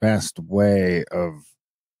our best way of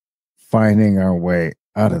finding our way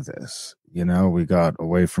out of this. We got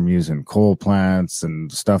away from using coal plants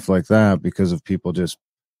and stuff like that because of people just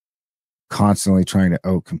constantly trying to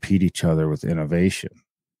outcompete each other with innovation.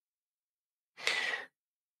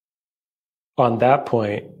 On that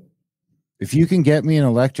point, if you can get me an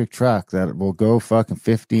electric truck that will go fucking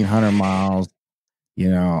 1,500 miles,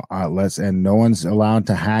 and no one's allowed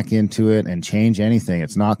to hack into it and change anything.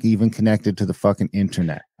 It's not even connected to the fucking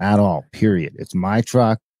internet at all, period. It's my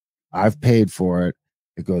truck. I've paid for it.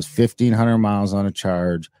 It goes 1,500 miles on a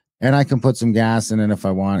charge, and I can put some gas in it if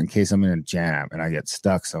I want in case I'm in a jam and I get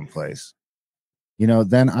stuck someplace.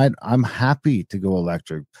 Then I'm happy to go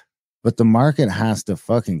electric. But the market has to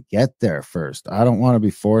fucking get there first. I don't want to be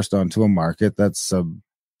forced onto a market that's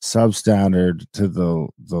substandard to the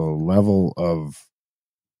level of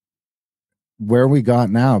where we got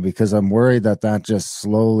now, because I'm worried that just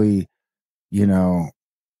slowly,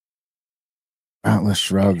 Atlas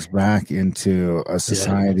shrugs back into a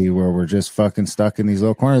society where we're just fucking stuck in these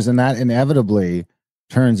little corners, and that inevitably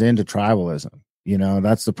turns into tribalism.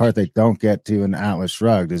 That's the part they don't get to in Atlas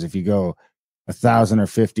Shrugged, is if you go 1,000 or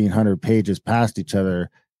 1,500 pages past each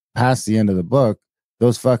other, past the end of the book,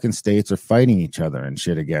 those fucking states are fighting each other and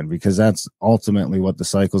shit again, because that's ultimately what the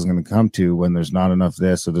cycle is going to come to when there's not enough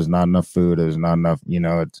this, or there's not enough food, or there's not enough,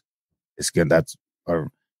 it's good.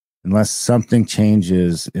 Unless something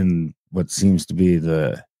changes in what seems to be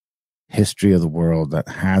the history of the world that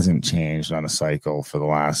hasn't changed on a cycle for the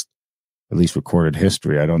last, at least recorded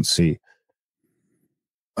history, I don't see.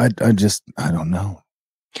 I don't know.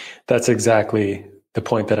 That's exactly the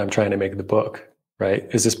point that I'm trying to make in the book, right?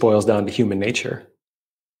 Is this boils down to human nature,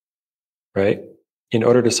 right? In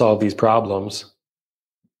order to solve these problems,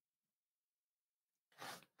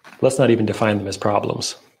 let's not even define them as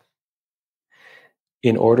problems.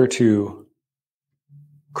 In order to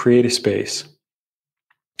create a space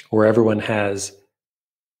where everyone has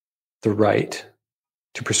the right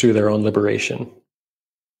to pursue their own liberation,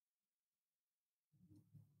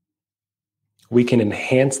 we can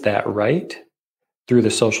enhance that right through the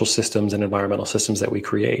social systems and environmental systems that we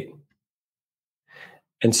create.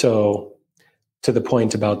 And so, to the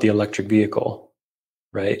point about the electric vehicle,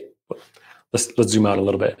 right? Let's zoom out a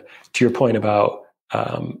little bit. To your point about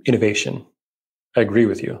innovation, I agree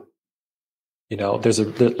with you. There's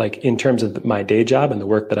in terms of my day job and the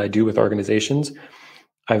work that I do with organizations,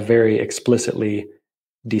 I very explicitly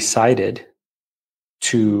decided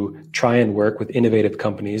to try and work with innovative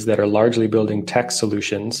companies that are largely building tech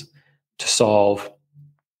solutions to solve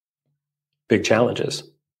big challenges,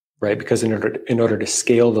 right? Because in order to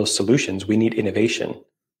scale those solutions, we need innovation.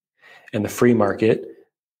 And the free market,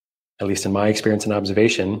 at least in my experience and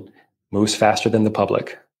observation, moves faster than the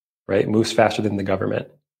public, right? Moves faster than the government.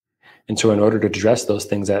 And so in order to address those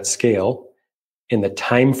things at scale, in the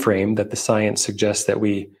time frame that the science suggests that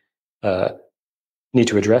we need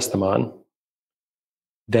to address them on,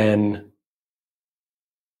 then,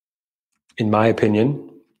 in my opinion,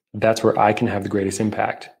 that's where I can have the greatest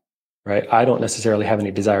impact, right? I don't necessarily have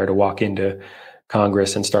any desire to walk into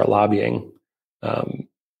Congress and start lobbying.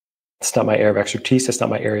 It's not my area of expertise. It's not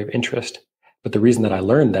my area of interest. But the reason that I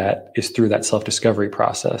learned that is through that self-discovery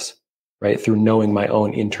process, right? Through knowing my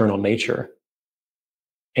own internal nature.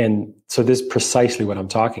 And so this is precisely what I'm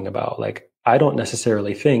talking about. I don't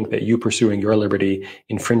necessarily think that you pursuing your liberty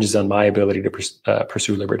infringes on my ability to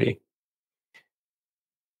pursue liberty.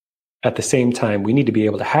 At the same time, we need to be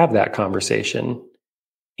able to have that conversation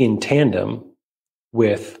in tandem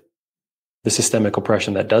with the systemic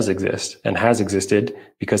oppression that does exist and has existed,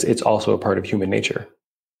 because it's also a part of human nature.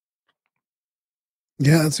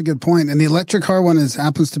 Yeah, that's a good point. And the electric car one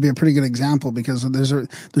happens to be a pretty good example, because there's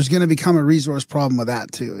going to become a resource problem with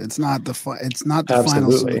that too. It's not the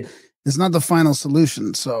Absolutely. It's not the final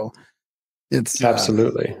solution. So it's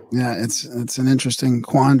absolutely. It's an interesting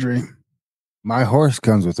quandary. My horse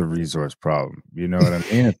comes with a resource problem. You know what I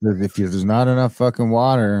mean? If there's not enough fucking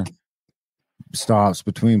water stops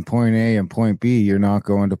between point A and point B, you're not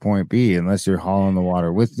going to point B unless you're hauling the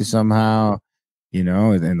water with you somehow. In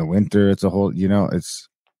the winter, it's a whole, there's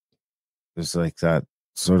like that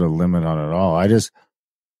sort of limit on it all.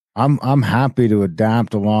 I'm happy to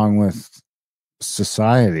adapt along with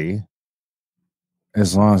society,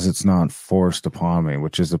 as long as it's not forced upon me,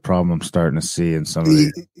 which is the problem I'm starting to see in some of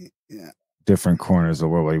the different corners of the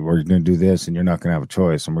world. Like, we're going to do this and you're not going to have a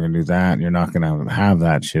choice, and we're going to do that and you're not going to have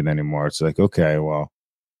that shit anymore. It's like, okay, well,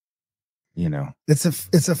 it's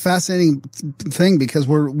a fascinating thing, because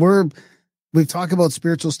we talk about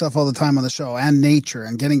spiritual stuff all the time on the show, and nature,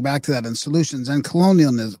 and getting back to that, and solutions, and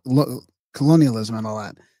colonialism and all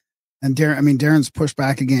that. And Darren's pushed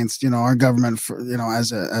back against, our government for,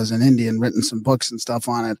 as an Indian, written some books and stuff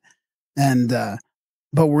on it. And,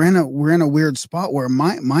 but we're in a weird spot where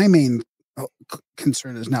my main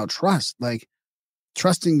concern is now trust, like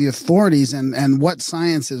trusting the authorities and what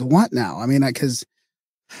science is what now. I mean, because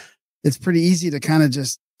it's pretty easy to kind of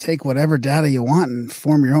just take whatever data you want and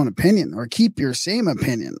form your own opinion or keep your same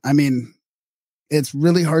opinion. I mean, it's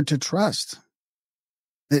really hard to trust.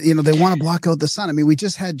 You know, they want to block out the sun. I mean, we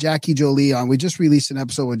just had Jackie Jolie on. We just released an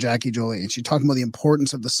episode with Jackie Jolie, and she's talking about the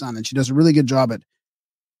importance of the sun. And she does a really good job at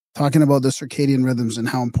talking about the circadian rhythms and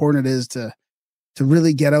how important it is to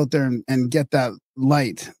really get out there and get that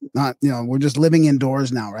light. Not, you know, we're just living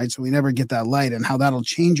indoors now, right? So we never get that light, and how that'll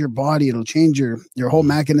change your body. It'll change your whole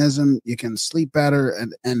mechanism. You can sleep better,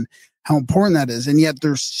 and how important that is. And yet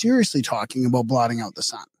they're seriously talking about blotting out the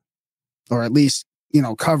sun, or at least, you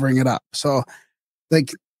know, covering it up. So,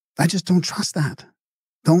 like, I just don't trust that.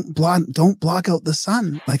 Don't block out the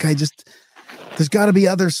sun. Like, there's got to be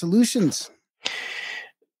other solutions.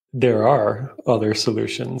 There are other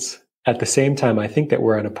solutions. At the same time, I think that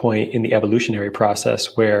we're at a point in the evolutionary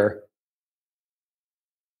process where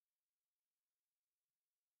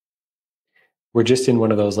we're just in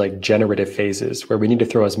one of those like generative phases where we need to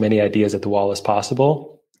throw as many ideas at the wall as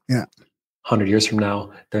possible. Yeah. 100 years from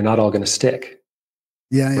now, they're not all going to stick.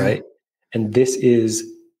 Yeah. Right. And this is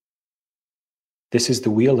the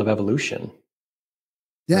wheel of evolution.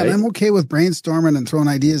 Yeah. Right? And I'm okay with brainstorming and throwing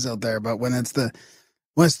ideas out there, but when it's the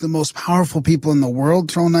most powerful people in the world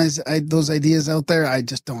throwing those ideas out there, I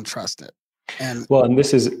just don't trust it. And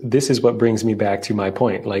this is what brings me back to my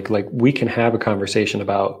point. Like we can have a conversation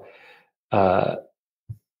about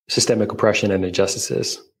systemic oppression and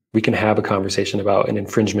injustices. We can have a conversation about an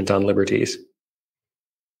infringement on liberties.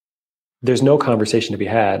 There's no conversation to be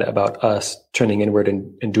had about us turning inward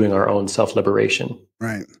and doing our own self-liberation.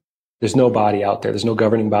 Right. There's no body out there. There's no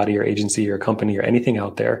governing body or agency or company or anything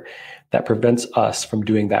out there that prevents us from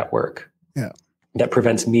doing that work. Yeah. That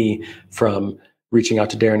prevents me from reaching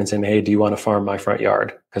out to Darren and saying, hey, do you want to farm my front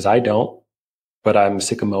yard? Because I don't, but I'm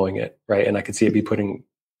sick of mowing it, right? And I could see it be put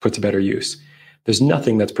to better use. There's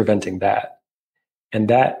nothing that's preventing that. And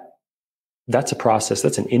that's a process.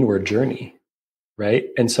 That's an inward journey, right?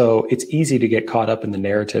 And so it's easy to get caught up in the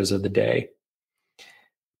narratives of the day.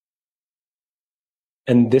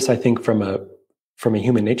 And this, I think, from a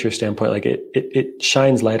human nature standpoint, like it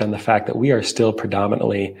shines light on the fact that we are still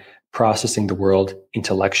predominantly processing the world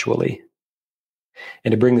intellectually.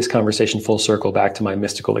 And to bring this conversation full circle back to my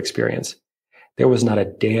mystical experience, there was not a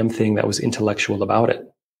damn thing that was intellectual about it.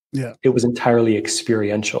 Yeah. It was entirely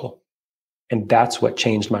experiential. And that's what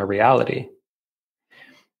changed my reality.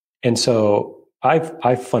 And so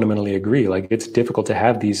I fundamentally agree. Like, it's difficult to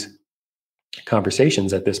have these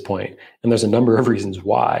conversations at this point. And there's a number of reasons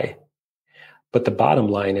why. But the bottom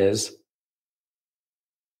line is,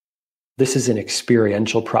 this is an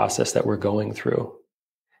experiential process that we're going through.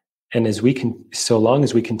 And so long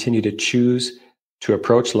as we continue to choose to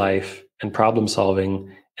approach life and problem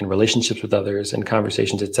solving and relationships with others and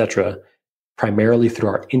conversations, etc., primarily through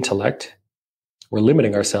our intellect, we're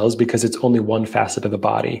limiting ourselves because it's only one facet of the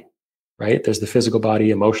body, right? There's the physical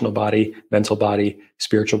body, emotional body, mental body,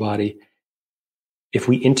 spiritual body. If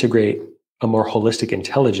we integrate a more holistic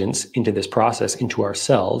intelligence into this process, into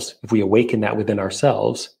ourselves, if we awaken that within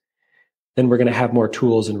ourselves, then we're going to have more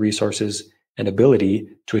tools and resources and ability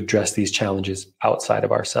to address these challenges outside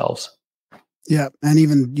of ourselves. Yeah. And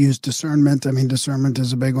even use discernment. I mean, discernment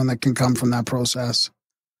is a big one that can come from that process.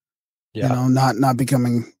 Yeah. You know, not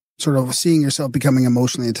becoming, sort of seeing yourself becoming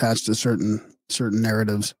emotionally attached to certain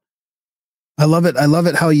narratives. I love it. I love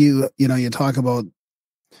it how you talk about,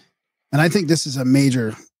 and I think this is a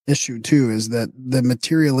major issue too, is that the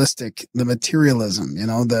materialism,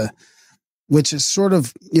 which is sort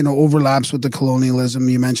of, overlaps with the colonialism.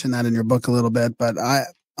 You mentioned that in your book a little bit, but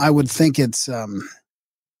I would think it's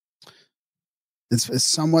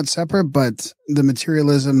somewhat separate, but the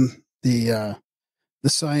materialism, the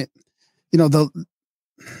science,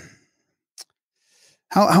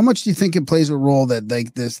 how much do you think it plays a role that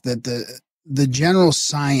the general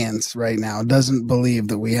science right now doesn't believe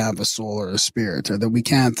that we have a soul or a spirit, or that we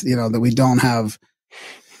can't, that we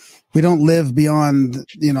don't live beyond,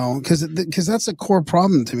 because that's a core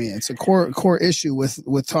problem to me. It's a core issue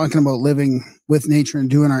with talking about living with nature and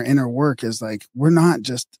doing our inner work, is like, we're not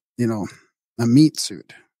just, a meat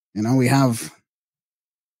suit. We have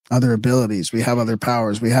other abilities, we have other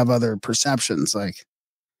powers, we have other perceptions. Like,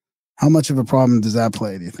 how much of a problem does that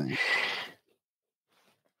play, do you think?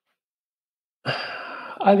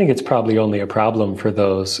 I think it's probably only a problem for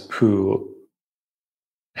those who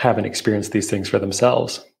haven't experienced these things for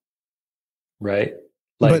themselves, right?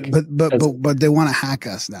 Like, but they want to hack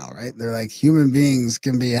us now, right? They're like, human beings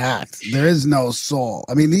can be hacked. There is no soul.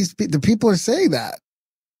 I mean, the people are saying that.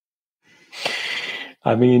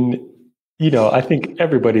 I mean, I think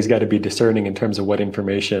everybody's got to be discerning in terms of what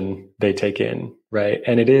information they take in, right?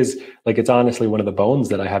 And it is like, it's honestly one of the bones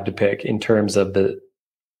that I have to pick in terms of the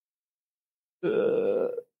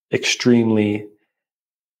extremely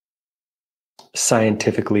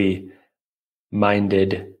scientifically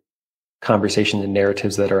minded conversations and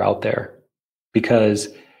narratives that are out there, because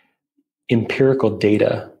empirical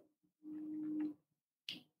data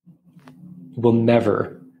will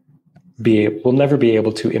never be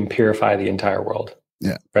able to empirify the entire world.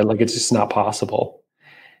 Yeah. Right. Like, it's just not possible.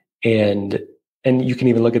 And you can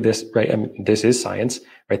even look at this, right? I mean, this is science,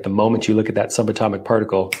 right? The moment you look at that subatomic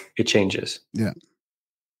particle, it changes. Yeah.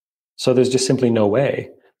 So there's just simply no way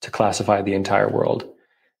to classify the entire world,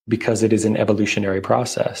 because it is an evolutionary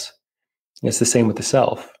process. And it's the same with the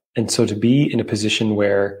self. And so to be in a position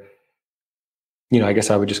where, I guess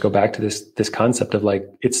I would just go back to this concept of like,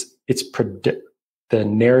 the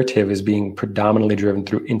narrative is being predominantly driven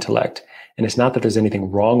through intellect. And it's not that there's anything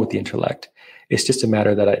wrong with the intellect. It's just a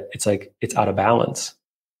matter that it's out of balance,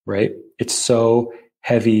 right? It's so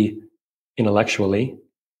heavy intellectually,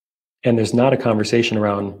 and there's not as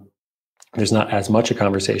much a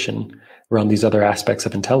conversation around these other aspects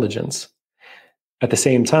of intelligence. At the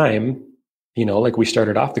same time, like we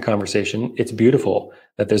started off the conversation, it's beautiful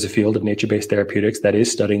that there's a field of nature-based therapeutics that is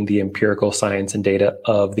studying the empirical science and data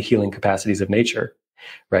of the healing capacities of nature,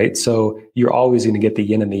 right? So you're always going to get the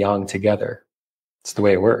yin and the yang together. It's the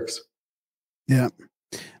way it works. Yeah.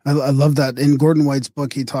 I love that. In Gordon White's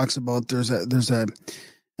book, he talks about there's an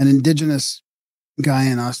indigenous guy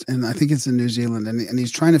in Austin, and I think it's in New Zealand, and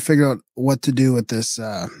he's trying to figure out what to do with this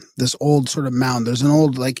old sort of mound. There's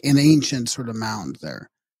an ancient sort of mound there.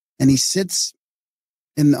 And he sits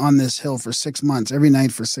on this hill for 6 months, every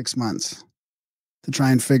night for 6 months, to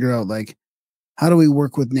try and figure out, like, how do we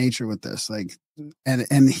work with nature with this? Like,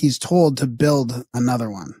 and he's told to build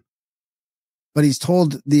another one, but he's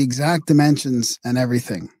told the exact dimensions and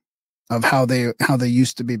everything of how they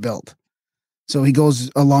used to be built. So he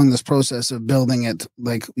goes along this process of building it,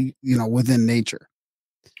 like, within nature.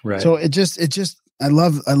 Right. So it just, I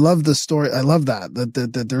love the story. I love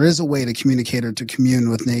that there is a way to communicate or to commune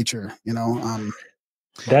with nature,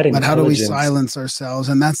 but how do we silence ourselves?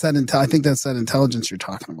 And I think that's that intelligence you're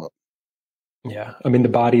talking about. Yeah. I mean, the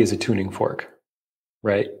body is a tuning fork,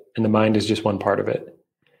 right? And the mind is just one part of it.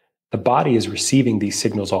 The body is receiving these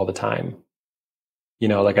signals all the time.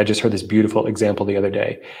 Like I just heard this beautiful example the other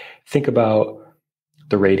day. Think about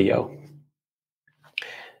the radio.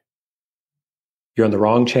 You're on the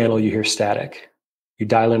wrong channel, you hear static. You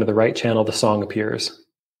dial into the right channel, the song appears.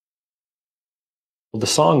 Well, the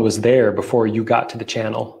song was there before you got to the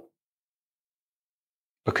channel.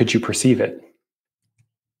 But could you perceive it?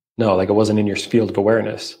 No, like it wasn't in your field of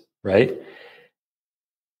awareness, right?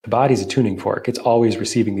 The body's a tuning fork. It's always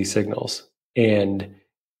receiving these signals. And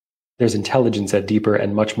there's intelligence at deeper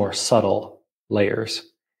and much more subtle layers.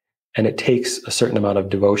 And it takes a certain amount of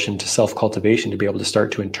devotion to self-cultivation to be able to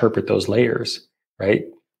start to interpret those layers, right?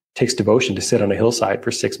 It takes devotion to sit on a hillside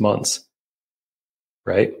for 6 months,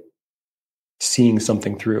 right? Seeing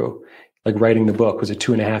something through. Like writing the book was a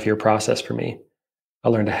 2.5-year process for me. I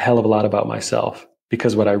learned a hell of a lot about myself,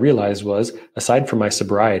 because what I realized was, aside from my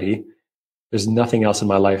sobriety, there's nothing else in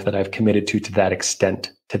my life that I've committed to that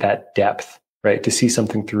extent, to that depth, right? To see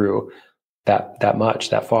something through that much,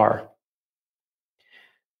 that far.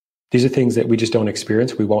 These are things that we just don't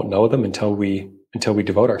experience. We won't know them until we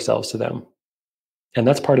devote ourselves to them. And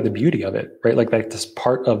that's part of the beauty of it, right? Like this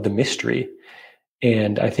part of the mystery.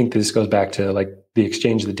 And I think this goes back to like the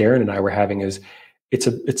exchange that Darren and I were having is it's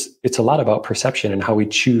a lot about perception and how we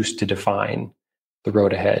choose to define the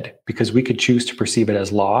road ahead, because we could choose to perceive it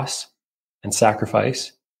as loss and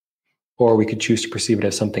sacrifice, or we could choose to perceive it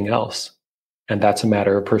as something else. And that's a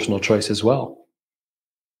matter of personal choice as well.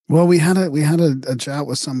 Well, we had a chat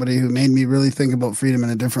with somebody who made me really think about freedom in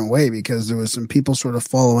a different way, because there was some people sort of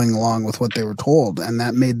following along with what they were told, and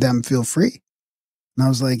that made them feel free. And I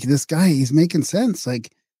was like, this guy, he's making sense.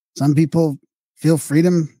 Like, some people feel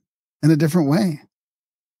freedom in a different way.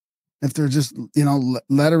 If they're just,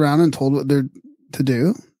 led around and told what they're to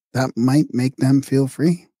do, that might make them feel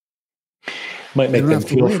free. Might make them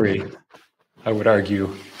feel free, I would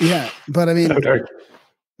argue. Yeah, but I mean,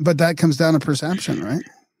 but that comes down to perception, right?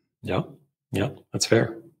 Yeah, that's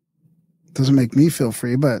fair. Doesn't make me feel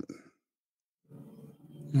free, but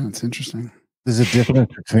yeah, it's interesting. There's a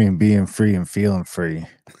difference between being free and feeling free.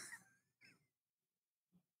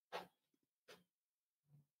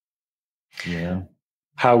 Yeah.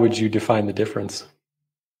 How would you define the difference?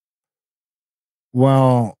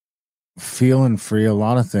 Well, feeling free, a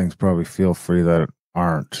lot of things probably feel free that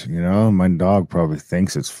aren't, my dog probably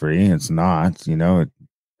thinks it's free. It's not, it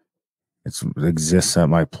exists at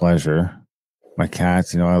my pleasure. My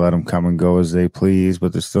cats, I let them come and go as they please,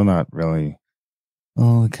 but they're still not really.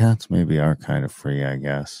 Oh, the cats maybe are kind of free, I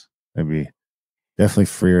guess. Maybe definitely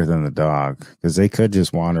freer than the dog, because they could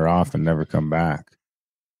just wander off and never come back.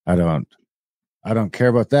 I don't care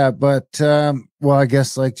about that, but well, I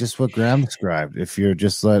guess like just what Graham described. If you're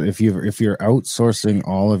outsourcing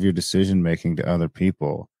all of your decision making to other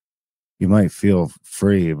people, you might feel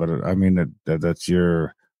free, but I mean that's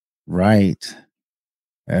your right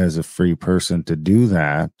as a free person to do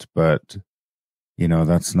that, but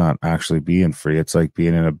that's not actually being free. It's like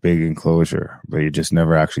being in a big enclosure, but you just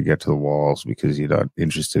never actually get to the walls because you're not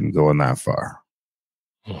interested in going that far.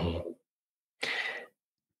 Mm-hmm.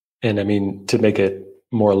 And I mean, to make it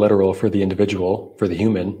more literal for the individual, for the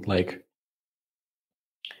human, like,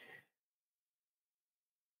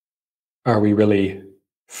 are we really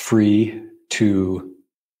free to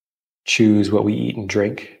choose what we eat and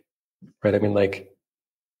drink? Right? I mean, like,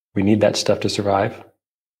 we need that stuff to survive.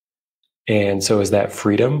 And so is that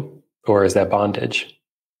freedom or is that bondage?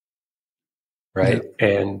 Right? Yeah.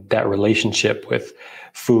 And that relationship with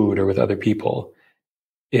food or with other people,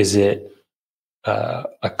 is it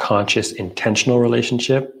a conscious, intentional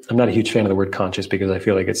relationship? I'm not a huge fan of the word conscious because I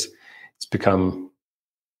feel like it's become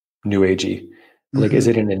new agey. Mm-hmm. Like, is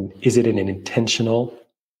it an intentional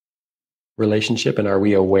relationship, and are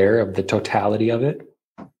we aware of the totality of it?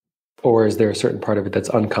 Or is there a certain part of it that's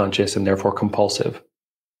unconscious and therefore compulsive?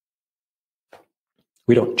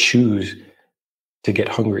 We don't choose to get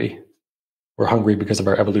hungry. We're hungry because of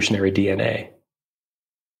our evolutionary DNA.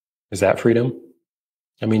 Is that freedom?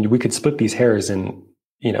 I mean, we could split these hairs in,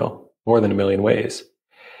 more than a million ways.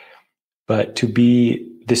 But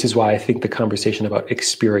this is why I think the conversation about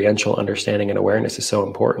experiential understanding and awareness is so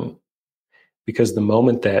important. Because the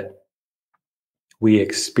moment that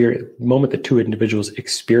two individuals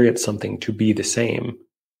experience something to be the same,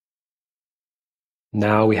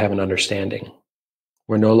 now we have an understanding.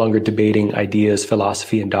 We're no longer debating ideas,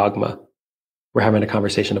 philosophy, and dogma. We're having a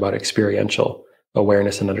conversation about experiential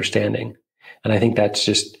awareness and understanding. And I think that's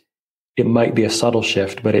it might be a subtle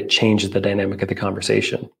shift, but it changes the dynamic of the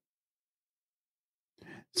conversation.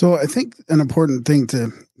 So I think an important thing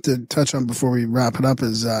to touch on before we wrap it up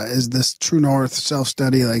is this true north,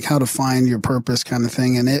 self-study, like how to find your purpose kind of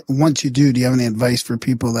thing. And once you do you have any advice for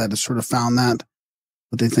people that have sort of found that,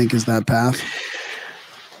 what they think is that path?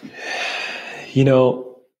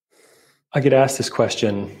 I get asked this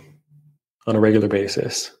question on a regular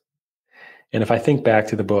basis. And if I think back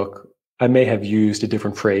to the book, I may have used a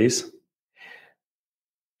different phrase.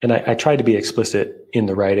 And I tried to be explicit in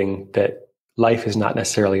the writing that life is not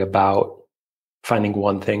necessarily about finding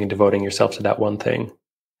one thing and devoting yourself to that one thing.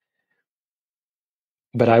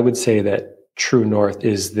 But I would say that true north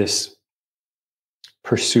is this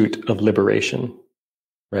pursuit of liberation,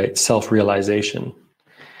 right? Self-realization.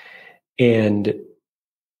 And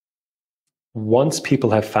once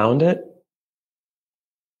people have found it,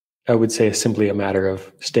 I would say it's simply a matter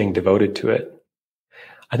of staying devoted to it.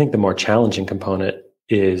 I think the more challenging component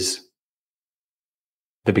is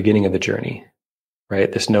the beginning of the journey,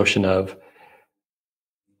 right? This notion of,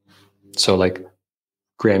 so like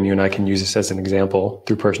Graham, you and I can use this as an example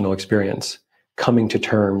through personal experience, coming to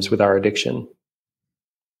terms with our addiction,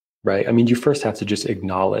 right? I mean, you first have to just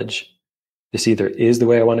acknowledge this either is the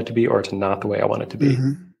way I want it to be or it's not the way I want it to be.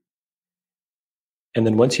 Mm-hmm. And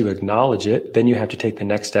then once you acknowledge it, then you have to take the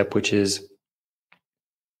next step, which is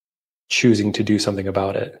choosing to do something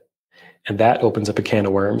about it. And that opens up a can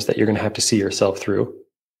of worms that you're going to have to see yourself through.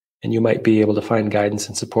 And you might be able to find guidance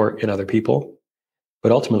and support in other people,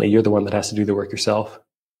 but ultimately you're the one that has to do the work yourself,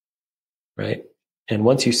 right? And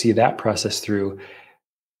once you see that process through,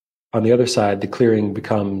 on the other side, the clearing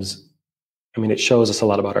becomes, it shows us a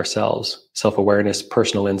lot about ourselves, self-awareness,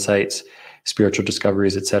 personal insights, spiritual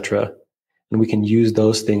discoveries, etc. And we can use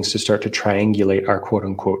those things to start to triangulate our quote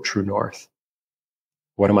unquote true north.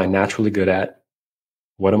 What am I naturally good at?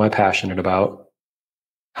 What am I passionate about?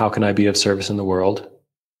 How can I be of service in the world?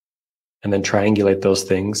 And then triangulate those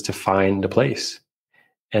things to find a place.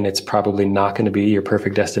 And it's probably not going to be your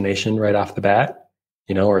perfect destination right off the bat,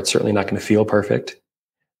 or it's certainly not going to feel perfect,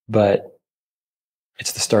 but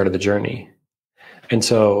it's the start of the journey. And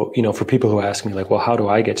so, for people who ask me like, well, how do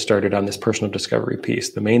I get started on this personal discovery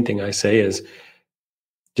piece? The main thing I say is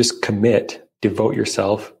just devote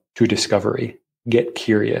yourself to discovery, get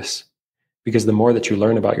curious, because the more that you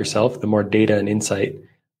learn about yourself, the more data and insight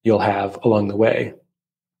you'll have along the way.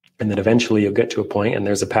 And then eventually you'll get to a point, and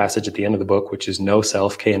there's a passage at the end of the book, which is know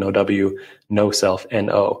self, K-N-O-W, know self,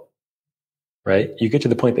 N-O. right? You get to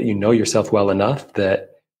the point that you know yourself well enough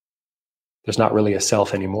that there's not really a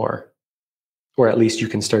self anymore. Or at least you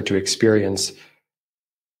can start to experience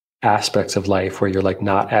aspects of life where you're like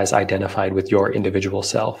not as identified with your individual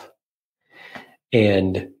self.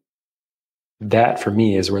 And that for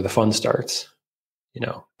me is where the fun starts. You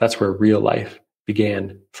know, that's where real life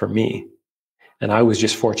began for me. And I was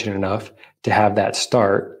just fortunate enough to have that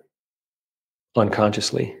start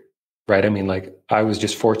unconsciously, right? I mean, like I was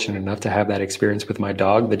just fortunate enough to have that experience with my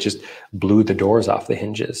dog that just blew the doors off the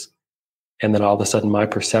hinges. And then all of a sudden my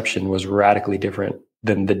perception was radically different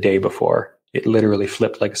than the day before. It literally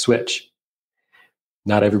flipped like a switch.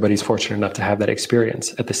 Not everybody's fortunate enough to have that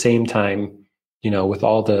experience. At the same time, you know, with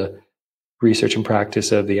all the research and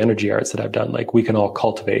practice of the energy arts that I've done, like we can all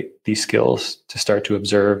cultivate these skills to start to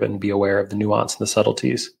observe and be aware of the nuance and the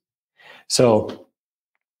subtleties. So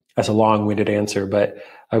that's a long-winded answer, but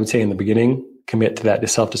I would say in the beginning, commit to that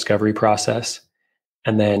self-discovery process.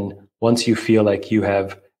 And then once you feel like you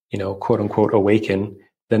have, you know, quote unquote, awaken,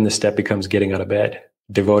 then the step becomes getting out of bed,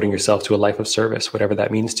 devoting yourself to a life of service, whatever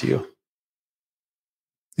that means to you.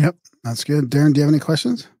 Yep. That's good. Darren, do you have any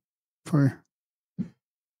questions for?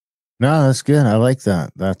 No, that's good. I like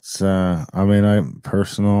that. That's, I mean,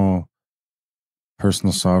 personal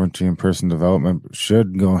sovereignty and personal development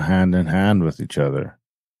should go hand in hand with each other.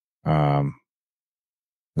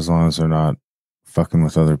 As long as they're not fucking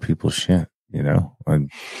with other people's shit, you know,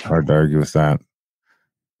 hard to argue with that.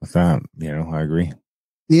 You know, I agree.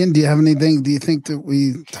 Ian, do you have anything? Do you think that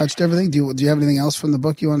we touched everything? Do you have anything else from the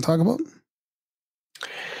book you want to talk about?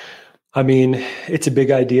 I mean, it's a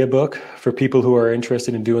big idea book for people who are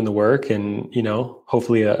interested in doing the work and, you know,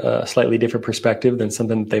 hopefully a slightly different perspective than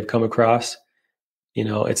something that they've come across. You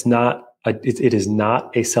know, it is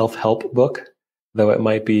not a self-help book, though it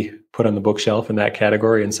might be put on the bookshelf in that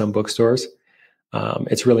category in some bookstores.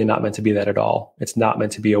 It's really not meant to be that at all. It's not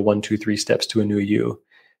meant to be a 1, 2, 3 steps to a new you.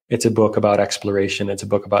 It's a book about exploration. It's a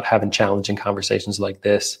book about having challenging conversations like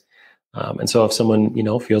this. And so if someone, you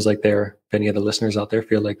know, feels like if any of the listeners out there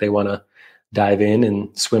feel like they want to dive in and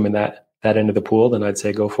swim in that end of the pool, then I'd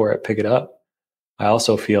say go for it, pick it up. I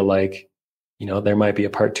also feel like, you know, there might be a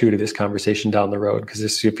part 2 to this conversation down the road because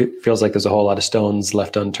this feels like there's a whole lot of stones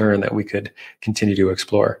left unturned that we could continue to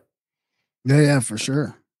explore. Yeah, for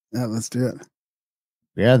sure. Yeah, let's do it.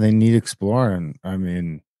 Yeah, they need exploring. I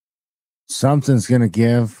mean, something's going to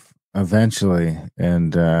give eventually,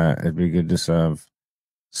 and it'd be good to have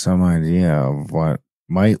some idea of what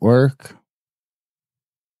might work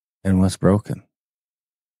and what's broken.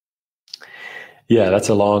 Yeah, that's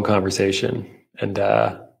a long conversation. And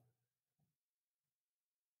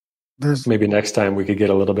there's maybe next time we could get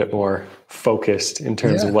a little bit more focused in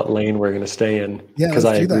terms of what lane we're going to stay in. Because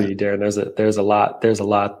I agree, Darren, there's a lot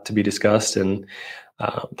to be discussed, and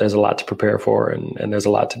there's a lot to prepare for, and there's a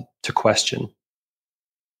lot to question.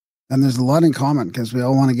 And there's a lot in common because we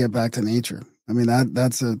all want to get back to nature. I mean,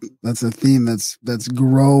 that's a theme that's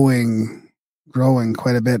growing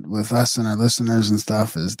quite a bit with us and our listeners and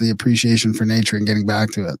stuff, is the appreciation for nature and getting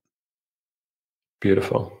back to it.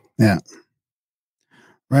 Beautiful. Yeah.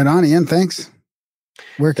 Right on, Ian. Thanks.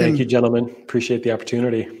 Thank you, gentlemen. Appreciate the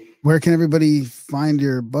opportunity. Where can everybody find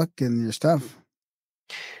your book and your stuff?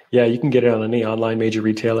 Yeah, you can get it on any online major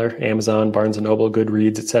retailer, Amazon, Barnes & Noble,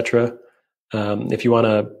 Goodreads, etc. If you want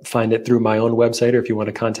to find it through my own website, or if you want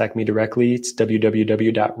to contact me directly, it's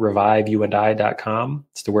www.reviveyouandi.com.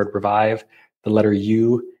 It's the word revive, the letter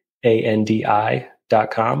UANDI.com.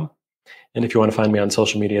 And if you want to find me on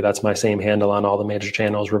social media, that's my same handle on all the major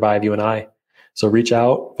channels, Revive You and I. So reach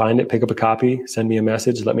out, find it, pick up a copy, send me a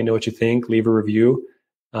message, let me know what you think, leave a review.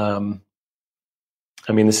 I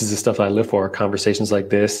mean, this is the stuff I live for, conversations like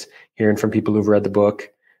this, hearing from people who've read the book,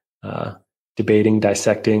 debating,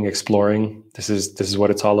 dissecting, exploring. This is what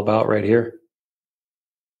it's all about right here.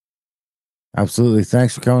 Absolutely.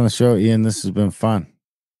 Thanks for coming on the show, Ian. This has been fun.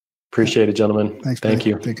 Appreciate it, gentlemen. Thanks. Thank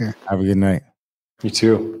you. Take care. Have a good night. You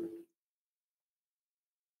too.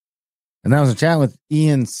 And that was a chat with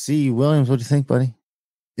Ian C. Williams. What do you think, buddy?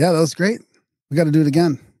 Yeah, that was great. We got to do it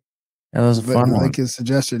again. Yeah, that was a fun one. I like his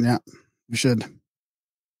suggestion. Yeah, we should.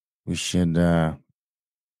 We should. Are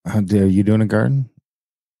you doing a garden?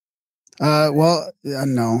 Well,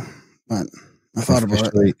 no, but I thought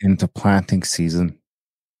about it. Into planting season.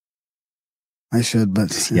 I should,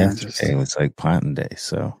 but yesterday was like planting day,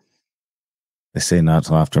 so they say not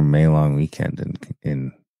till after May long weekend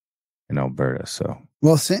in Alberta. So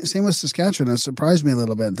well, same with Saskatchewan. It surprised me a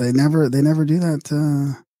little bit. They never do that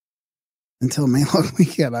until May long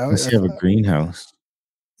weekend. Unless you have a greenhouse.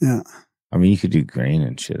 Yeah, I mean, you could do grain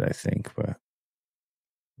and shit, I think, but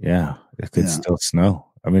yeah, it could still snow.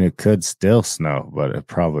 I mean, it could still snow, but it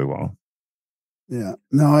probably won't. Yeah.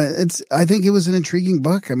 No, I think it was an intriguing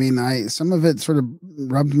book. I mean, some of it sort of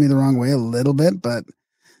rubbed me the wrong way a little bit, but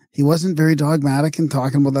he wasn't very dogmatic in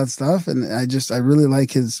talking about that stuff. And I really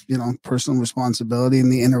like his, personal responsibility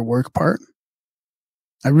and the inner work part.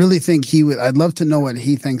 I really think I'd love to know what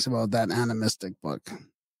he thinks about that animistic book.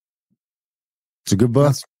 It's a good book.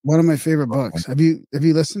 That's one of my favorite books. Have you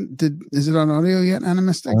listened? Is it on audio yet?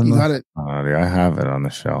 Animistic? You got it? I have it on the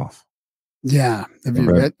shelf. Yeah. Have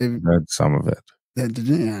you read some of it?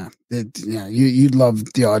 Yeah. You'd love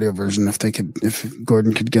the audio version if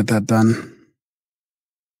Gordon could get that done.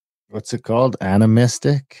 What's it called?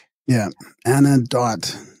 Animistic? Yeah. Annie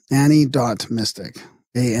dot mystic.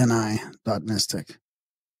 ANI.mystic.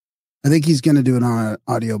 I think he's going to do it on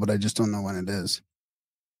audio, but I just don't know when it is.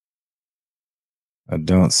 I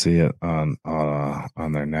don't see it on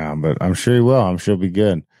there now, but I'm sure he will. I'm sure it'll be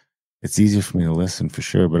good. It's easier for me to listen for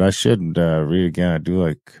sure, but I should read again. I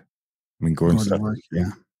do Gordon's stuff.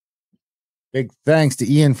 Yeah. Big thanks to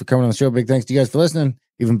Ian for coming on the show. Big thanks to you guys for listening.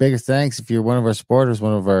 Even bigger thanks if you're one of our supporters,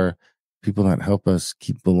 one of our people that help us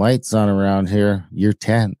keep the lights on around here. Year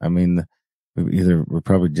 10. I mean, we're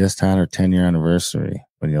probably just had our 10-year anniversary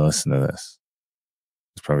when you listen to this.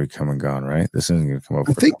 It's probably come and gone, right? This isn't going to come up.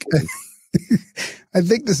 I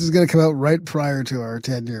think this is going to come out right prior to our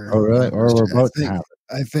 10-year. Oh, really? Or we're about to have it.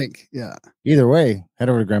 I think, yeah. Either way, head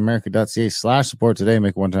over to grimerica.ca/support today.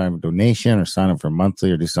 Make a one-time donation or sign up for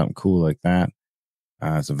monthly or do something cool like that.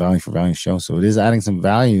 It's a value for value show. So it is adding some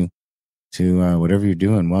value to whatever you're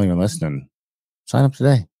doing while you're listening. Sign up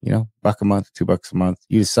today. $1 a month, $2 a month.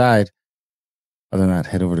 You decide. Other than that,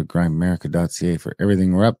 head over to grimerica.ca for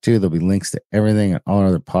everything we're up to. There'll be links to everything and all our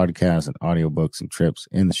other podcasts and audiobooks and trips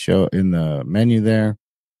in the show, in the menu there.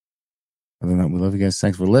 Other than that, we love you guys.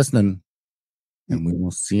 Thanks for listening. And we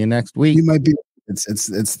will see you next week. You might be.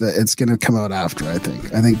 It's going to come out after. I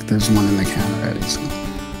think. I think there's one in the can already. So.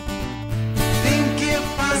 Think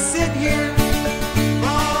if I sit here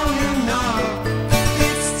long enough,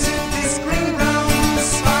 it's to this green brown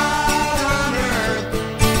spot on Earth.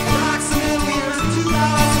 Approximately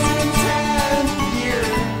 2010 year.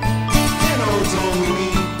 And oh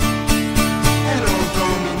Domini,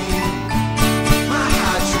 my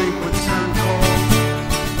hot drink would turn cold.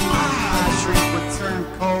 My hot drink would turn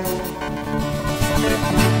cold.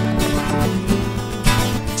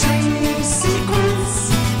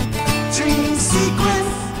 Dream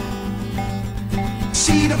sequence.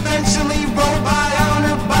 She'd eventually roll by on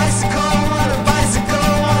her bicycle,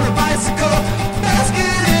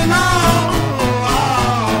 basket and all.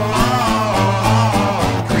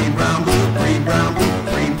 Green, brown, blue, green, brown,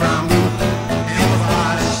 blue, green, brown, blue. It was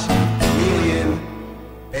Hush Million,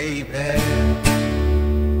 baby.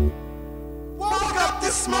 Woke up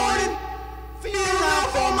this morning, feeling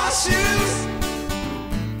out for my shoes.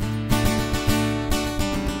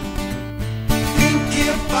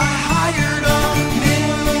 If I hired a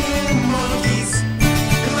million monkeys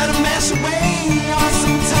and let them mash away on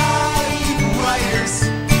some typewriters,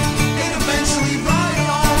 they'd eventually write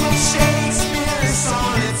all of Shakespeare's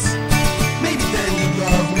sonnets. Maybe then you'd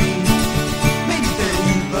love me. Maybe then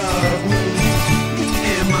you'd love me. Me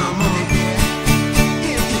and my monkey.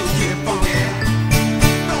 Get funky.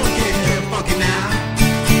 Go and get funky now.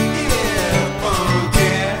 Yeah.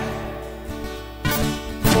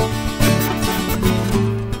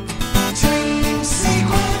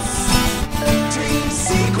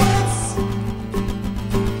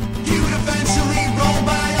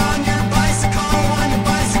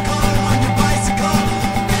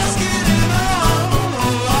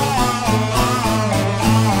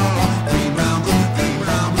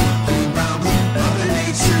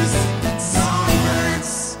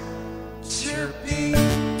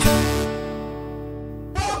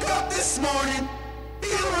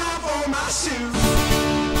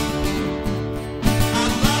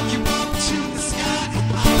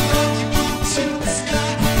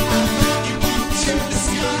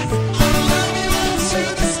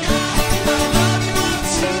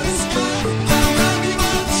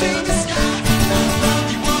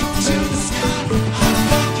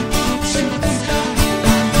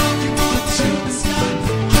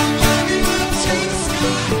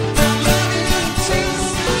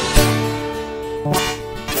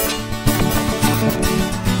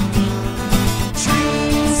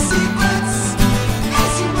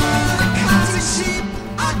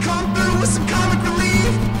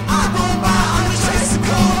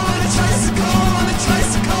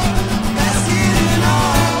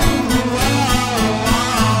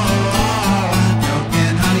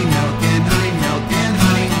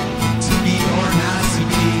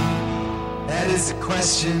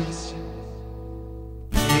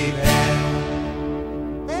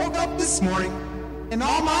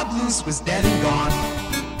 loose was dead and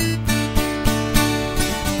gone.